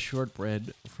 grab a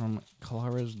shortbread from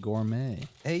Clara's Gourmet.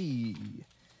 Hey.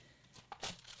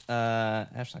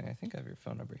 Ashley, I think I have your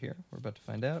phone number here. We're about to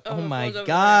find out. Oh, Oh my my phone's over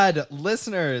God.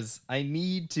 Listeners, I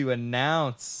need to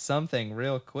announce something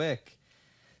real quick.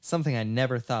 Something I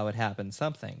never thought would happen.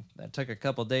 Something that took a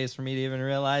couple days for me to even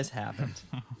realize happened.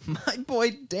 My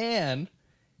boy Dan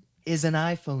is an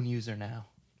iPhone user now.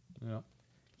 Yeah.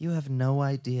 You have no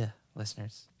idea,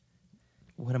 listeners,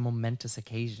 what a momentous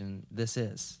occasion this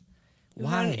is. You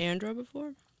had an Android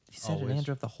before? He said an Always.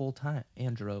 Android the whole time.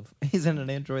 He's in an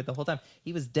Android the whole time.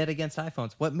 He was dead against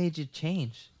iPhones. What made you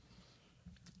change?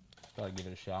 Probably give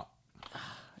it a shot.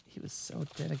 He was so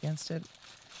dead against it.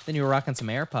 Then you were rocking some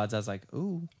AirPods. I was like,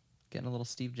 ooh, getting a little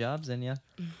Steve Jobs in you.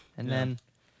 And Yeah. then,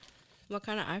 What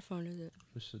kind of iPhone is it?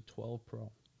 This is a 12 Pro.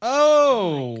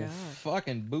 oh, God.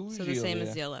 fucking bougie. So the same over as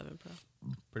the there. 11 Pro.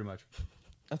 Pretty much.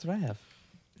 That's what I have.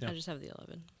 Yeah. I just have the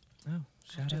 11. Oh,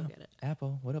 shout to out. get it.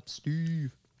 Apple. What up,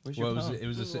 Steve? Where's Well, your phone? it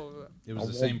was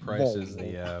the same price as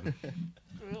the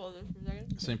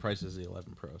same price as the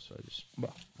 11 Pro. So I just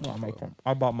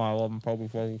I bought my 11 Pro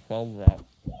before he sold that.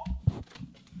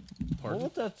 Pardon?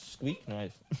 What's that squeak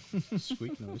noise?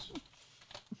 squeak noise.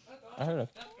 I heard a.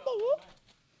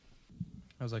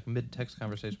 I was like mid-text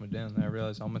conversation with Dan, and I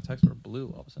realized all my texts were blue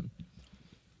all of a sudden.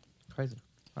 Crazy.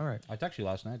 All right. I texted you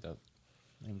last night though.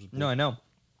 It was No, I know.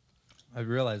 I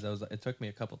realized it took me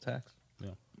a couple texts. Yeah.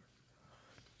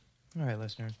 All right,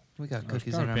 listeners, we got I was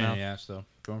cookies kind in of our pain in mouth. the ass though.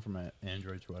 Going from an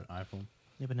Android to an iPhone.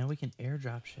 Yeah, but now we can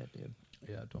airdrop shit, dude.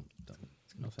 Yeah, don't.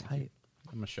 No, thank Tight. you.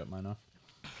 I'm gonna shut mine off.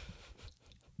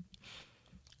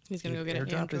 He's going to go Dude, get an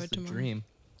airdrop Android is the tomorrow. dream.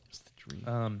 It's the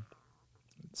dream.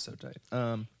 It's so tight.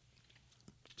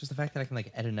 Just the fact that I can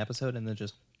like edit an episode and then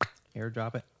just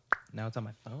airdrop it. Now it's on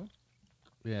my phone.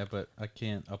 Yeah, but I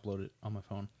can't upload it on my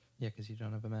phone. Yeah, because you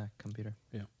don't have a Mac computer.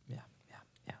 Yeah. Yeah.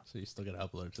 So you still gotta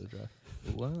upload it to the drive.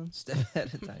 One step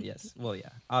at a time. Yes. Well, yeah.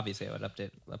 Obviously, I would upload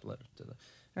it to the.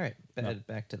 All right.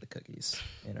 Back to the cookies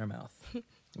in our mouth.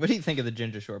 What do you think of the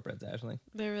ginger shortbreads, Ashley?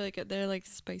 They're really good. They're like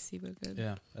spicy but good.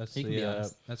 Yeah, that's You can be the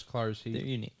honest. that's Clara's They're heat.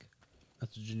 unique.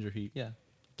 That's the ginger heat. Yeah.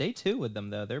 Day 2 with them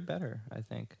though, they're better. I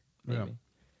think. Maybe. Yeah.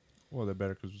 Well, they're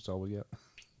better because it's all we get.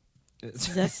 It's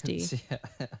Zesty.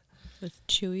 yeah. With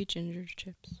chewy ginger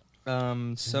chips.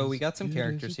 So we got some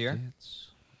characters here.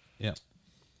 Yeah.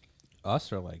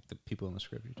 Us or like the people in the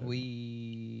script? You're talking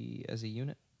We, as a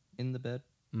unit in the bed,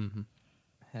 about? Mhm.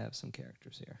 have some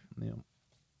characters here. Yeah.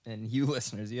 And you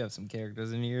listeners, you have some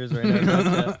characters in your ears right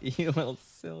now. don't you? You little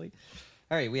silly.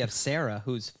 All right, we have Sarah,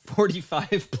 who's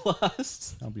 45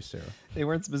 plus. I'll be Sarah. They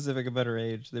weren't specific about her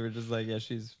age. They were just like, yeah,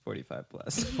 she's 45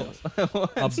 plus.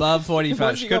 Above 45.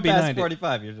 Once She you could go be past 90.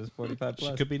 45, you're just 45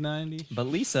 plus. She could be 90. But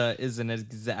Lisa is an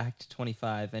exact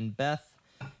 25, and Beth,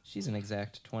 she's an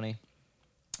exact 20.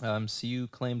 So you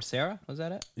claimed Sarah, was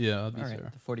that it? Yeah, I'll be All right,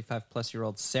 Sarah. the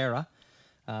 45-plus-year-old Sarah.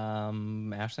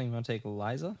 Aisling, you want to take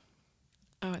Liza?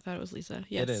 Oh, I thought it was Lisa.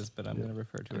 Yes. It is, but I'm going to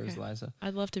refer to her as Okay. Liza.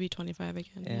 I'd love to be 25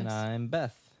 again. And yes. I'm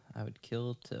Beth. I would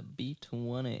kill to be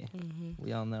 20.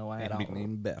 We all know I And be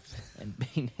named Beth. And be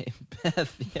named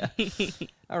Beth, yeah.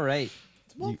 All right.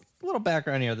 Well, a little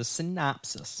background here. The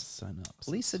synopsis. Synopsis.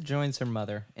 Lisa joins her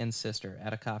mother and sister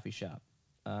at a coffee shop.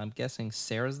 I'm guessing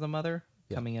Sarah's the mother,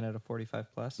 Yeah. coming in at a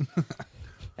 45 plus.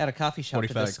 At a coffee shop to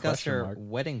 45 discuss question her mark.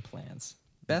 wedding plans.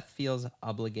 Beth feels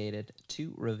obligated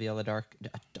to reveal a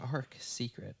dark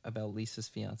secret about Lisa's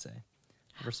fiance.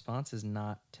 Her response is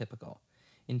not typical.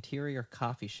 Interior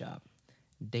coffee shop.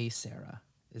 Day Sarah.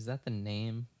 Is that the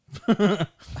name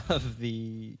of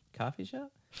the coffee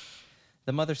shop?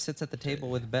 The mother sits at the table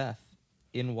with Beth.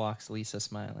 In walks Lisa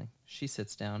smiling. She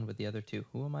sits down with the other two.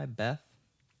 Who am I, Beth?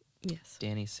 Yes.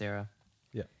 Danny, Sarah,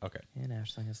 Yeah, okay. and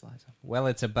Aisling is Liza. Well,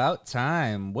 it's about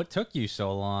time. What took you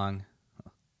so long?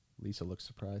 Lisa looks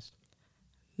surprised.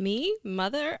 Me,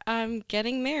 mother, I'm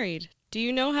getting married. Do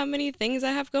you know how many things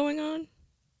I have going on?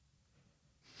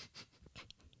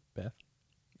 Beth?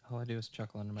 All I do is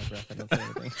chuckle under my breath. I don't say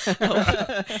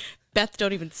anything. Beth,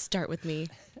 don't even start with me.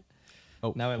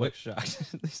 Oh, Now I what? look shocked.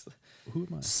 Who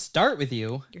am I? Start with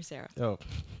you. You're Sarah. Oh,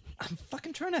 I'm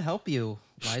fucking trying to help you,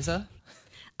 Liza.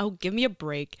 Oh, give me a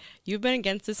break. You've been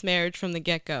against this marriage from the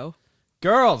get-go.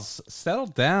 girls, settle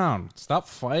down. Stop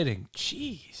fighting.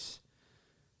 Jeez.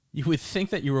 You would think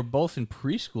that you were both in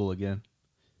preschool again.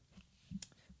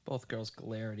 Both girls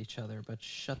glare at each other, but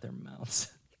shut their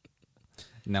mouths.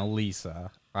 Now,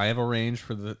 Lisa, I have arranged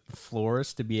for the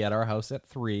florist to be at our house at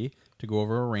 3 to go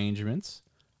over arrangements.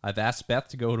 I've asked Beth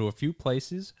to go to a few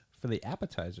places for the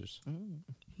appetizers.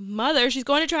 Mother, she's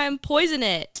going to try and poison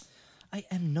it. I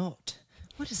am not.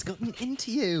 What has gotten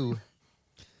into you?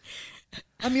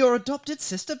 I'm your adopted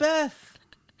sister, Beth.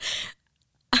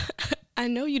 I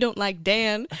know you don't like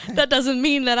Dan. That doesn't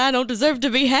mean that I don't deserve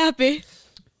to be happy.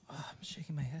 Oh, I'm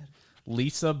shaking my head.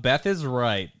 Lisa, Beth is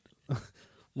right.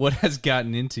 What has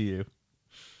gotten into you?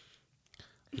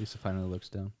 Lisa finally looks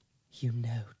down. You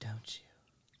know, don't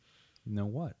you? Know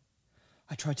what?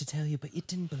 I tried to tell you, but you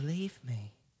didn't believe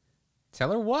me.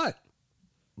 Tell her what?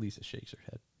 Lisa shakes her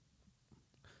head.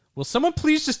 Will someone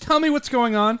please just tell me what's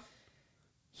going on?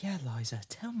 Yeah, Liza,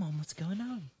 tell Mom what's going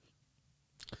on.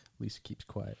 Lisa keeps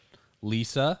quiet.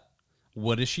 Lisa,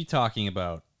 what is she talking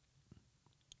about?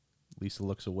 Lisa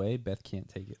looks away. Beth can't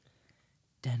take it.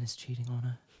 Dan is cheating on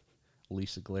her.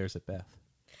 Lisa glares at Beth.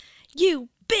 You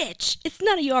bitch! It's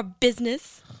none of your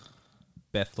business.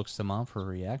 Beth looks to Mom for a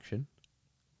reaction.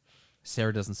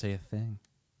 Sarah doesn't say a thing.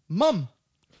 Mum,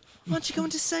 aren't you going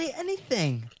to say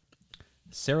anything?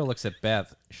 Sarah looks at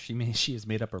Beth. She has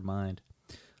made up her mind.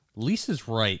 Lisa's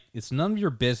right. It's none of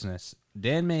your business.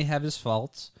 Dan may have his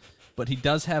faults, but he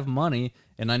does have money,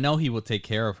 and I know he will take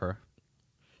care of her.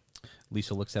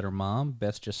 Lisa looks at her mom.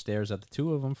 Beth just stares at the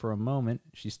two of them for a moment.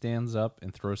 She stands up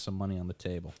and throws some money on the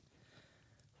table.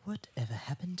 Whatever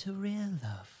happened to real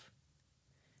love?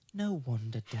 No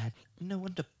wonder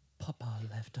Papa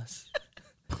left us.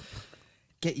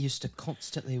 Get used to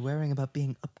constantly worrying about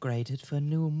being upgraded for a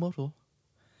new model.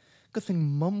 Good thing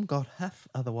Mum got half,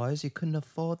 otherwise you couldn't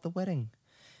afford the wedding.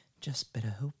 Just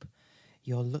better hope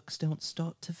your looks don't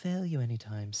start to fail you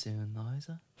anytime soon,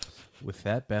 Liza. With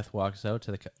that, Beth walks out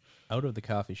to out of the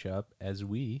coffee shop as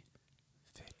we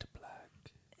fade to black.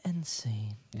 End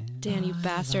scene. Dan, you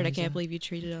bastard. I Liza. can't believe you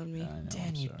cheated on me. I know, Dan,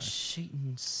 I'm you sorry.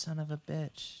 cheating son of a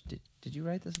bitch. Did you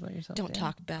write this about yourself? Don't Dan?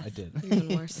 talk, Beth. I did.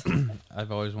 Even worse.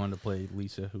 I've always wanted to play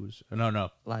Lisa, who's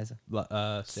Liza.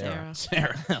 Sarah. Sarah.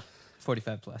 Sarah.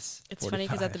 45 plus. It's funny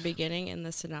because at the 45. beginning in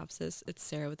the synopsis, it's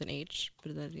Sarah with an H,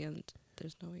 but then at the end,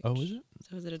 there's no H. Oh, is it?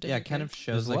 So is it a different Yeah, it kind of character?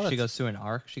 shows There's a lot like she of goes through an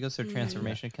arc. She goes through a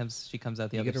transformation. She comes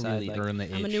out the You other gotta side. really like, earn the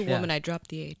H. I'm a new Yeah. woman. I dropped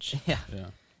the H. yeah, Yeah.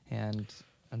 and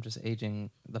I'm just aging.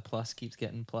 The plus keeps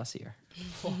getting plusier.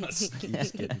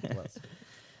 Keeps getting plus.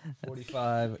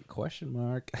 45 question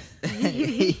mark.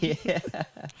 Yeah.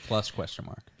 Plus question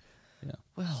mark. Yeah.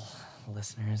 Well,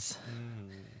 listeners,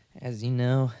 as you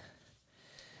know,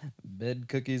 bed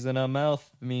cookies in our mouth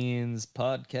means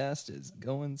podcast is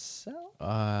going south.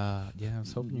 Yeah, I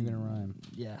was hoping you were gonna rhyme.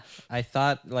 Yeah. I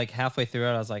thought like halfway through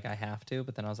it, I was like, I have to,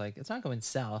 but then I was like, it's not going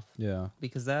south Yeah,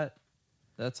 because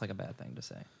that's like a bad thing to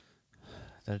say.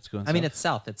 that it's going. I mean, south. it's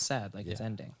south. It's sad. Like it's Yeah,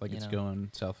 ending. Like you it's know? going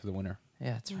south for the winter.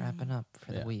 Yeah, it's wrapping up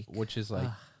for Yeah, the week. which is like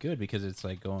Ugh. good because it's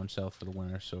like going south for the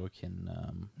winter, so it can.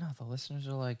 No, the listeners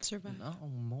are like, Survive. no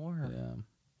more. Yeah.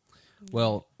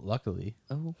 Well, luckily,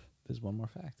 Oh, there's one more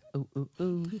fact. ooh, ooh,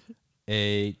 ooh.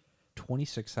 A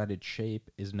 26-sided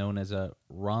shape is known as a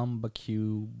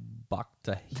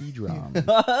rhombocuboktahedron.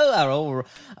 Oh,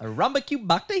 a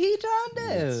rhombocuboctahedron,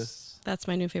 dude. That's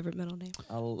my new favorite middle name.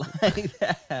 I like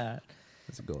that.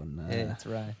 That's a good one. Yeah, that's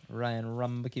right. Ryan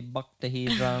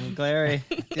rhombocuboctahedron glary.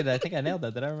 Dude, I think I nailed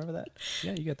that. Did I remember that?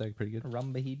 Yeah, you got that pretty good.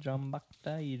 Rhombahedron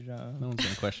boctahedron. No one's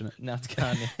gonna question it. Now it's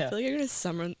gone. I Yeah, feel like you're gonna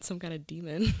summon some kind of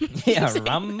demon. yeah,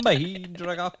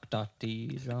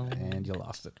 rhombahedron. And you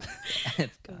lost it.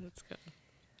 It's Oh, gone. that's good.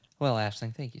 Well,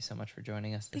 Ashling, thank you so much for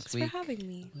joining us this Thanks week for having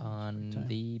me. on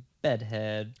the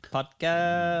Bedhead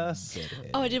podcast.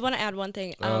 Oh, I did want to add one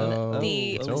thing. Oh,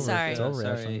 it's over. It's over,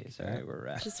 Sorry, Ashling. sorry, we're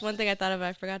wrapped. Just one thing I thought of,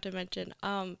 I forgot to mention.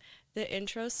 The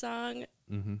intro song.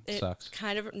 Mm-hmm. It Sucks.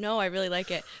 kind of I really like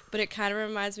it, but it kind of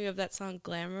reminds me of that song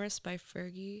 "Glamorous" by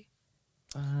Fergie.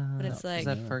 But it's is like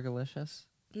that Fergalicious?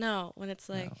 no, when it's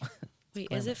like, No. wait,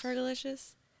 is it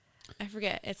Fergalicious? I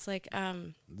forget. It's like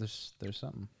There's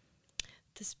something.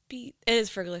 this beat. It is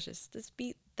Fergalicious. This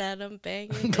beat that I'm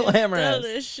banging, Glamorous.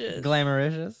 is delicious.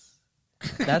 Glamouricious.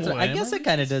 That's I guess it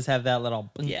kind of does have that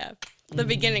little. Yeah, the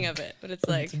beginning of it, but it's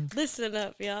like, listen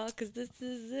up, y'all, because this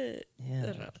is it. Yeah. I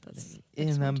don't know. That's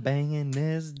And I'm banging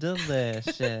is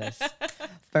delicious.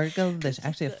 Fergalicious.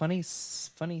 Actually, a funny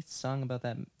song about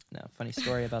that. No, funny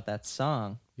story about that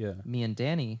song. Yeah. Me and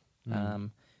Danny, we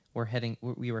were heading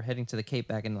to the Cape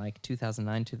back in like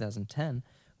 2009, 2010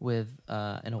 with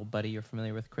an old buddy you're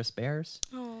familiar with, Chris Bears.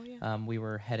 oh yeah. We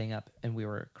were heading up and we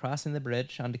were crossing the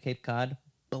bridge onto Cape Cod,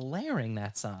 blaring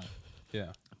that song,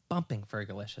 Yeah. bumping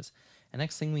Fergalicious. And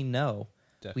next thing we know,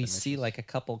 we see Definitious. like a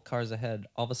couple cars ahead.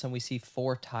 All of a sudden, we see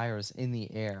 4 tires in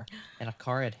the air, and a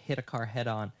car had hit a car head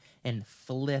on and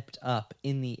flipped up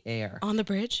in the air On the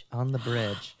bridge. on the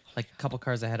bridge, like a couple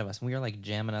cars ahead of us. And we were like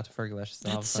jamming out to Fergalicious.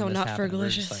 And all of a That's sudden so this not happened, and we're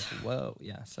just Fergalicious. like, whoa,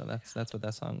 yeah. So that's what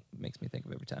that song makes me think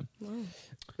of every time. Whoa.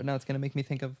 But now it's gonna make me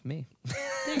think of me.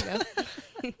 There you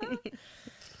go.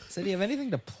 So do you have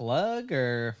anything to plug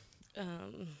or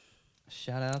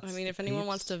shout outs? I mean, if anyone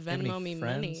wants to Venmo me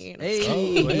money, I'm hey,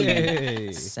 Oh,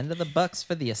 hey. send her the bucks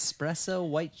for the espresso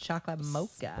white chocolate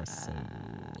mocha.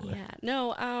 Yeah,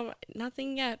 no,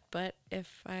 nothing yet. But if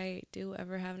I do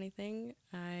ever have anything,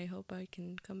 I hope I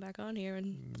can come back on here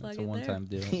and plug That's a it one-time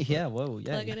deal. Yeah, whoa,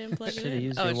 yeah. Plug it in, plug it Should have in.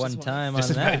 used Oh, your it's one just one. time on Just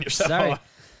invite that. yourself. Sorry.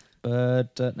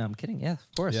 But no, I'm kidding. Yeah, of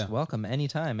course. Yeah. Welcome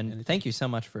anytime. And thank you so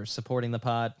much for supporting the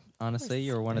pod. Honestly, course.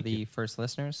 you're one of the first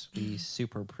listeners. We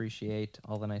super appreciate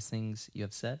all the nice things you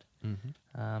have said.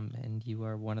 And you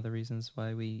are one of the reasons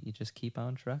why you just keep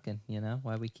on trucking, you know,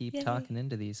 why we keep Yay. talking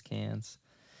into these cans.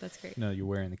 That's great. No, you're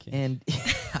wearing the cans. And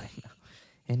I know.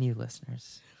 And you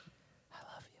listeners, I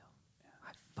love you.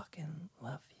 I fucking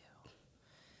love you.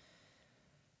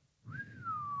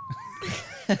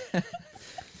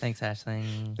 Thanks,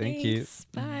 Ashling. Thank you. Thanks.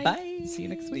 Bye. Bye. See you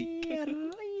next week.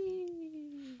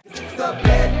 It's the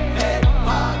bed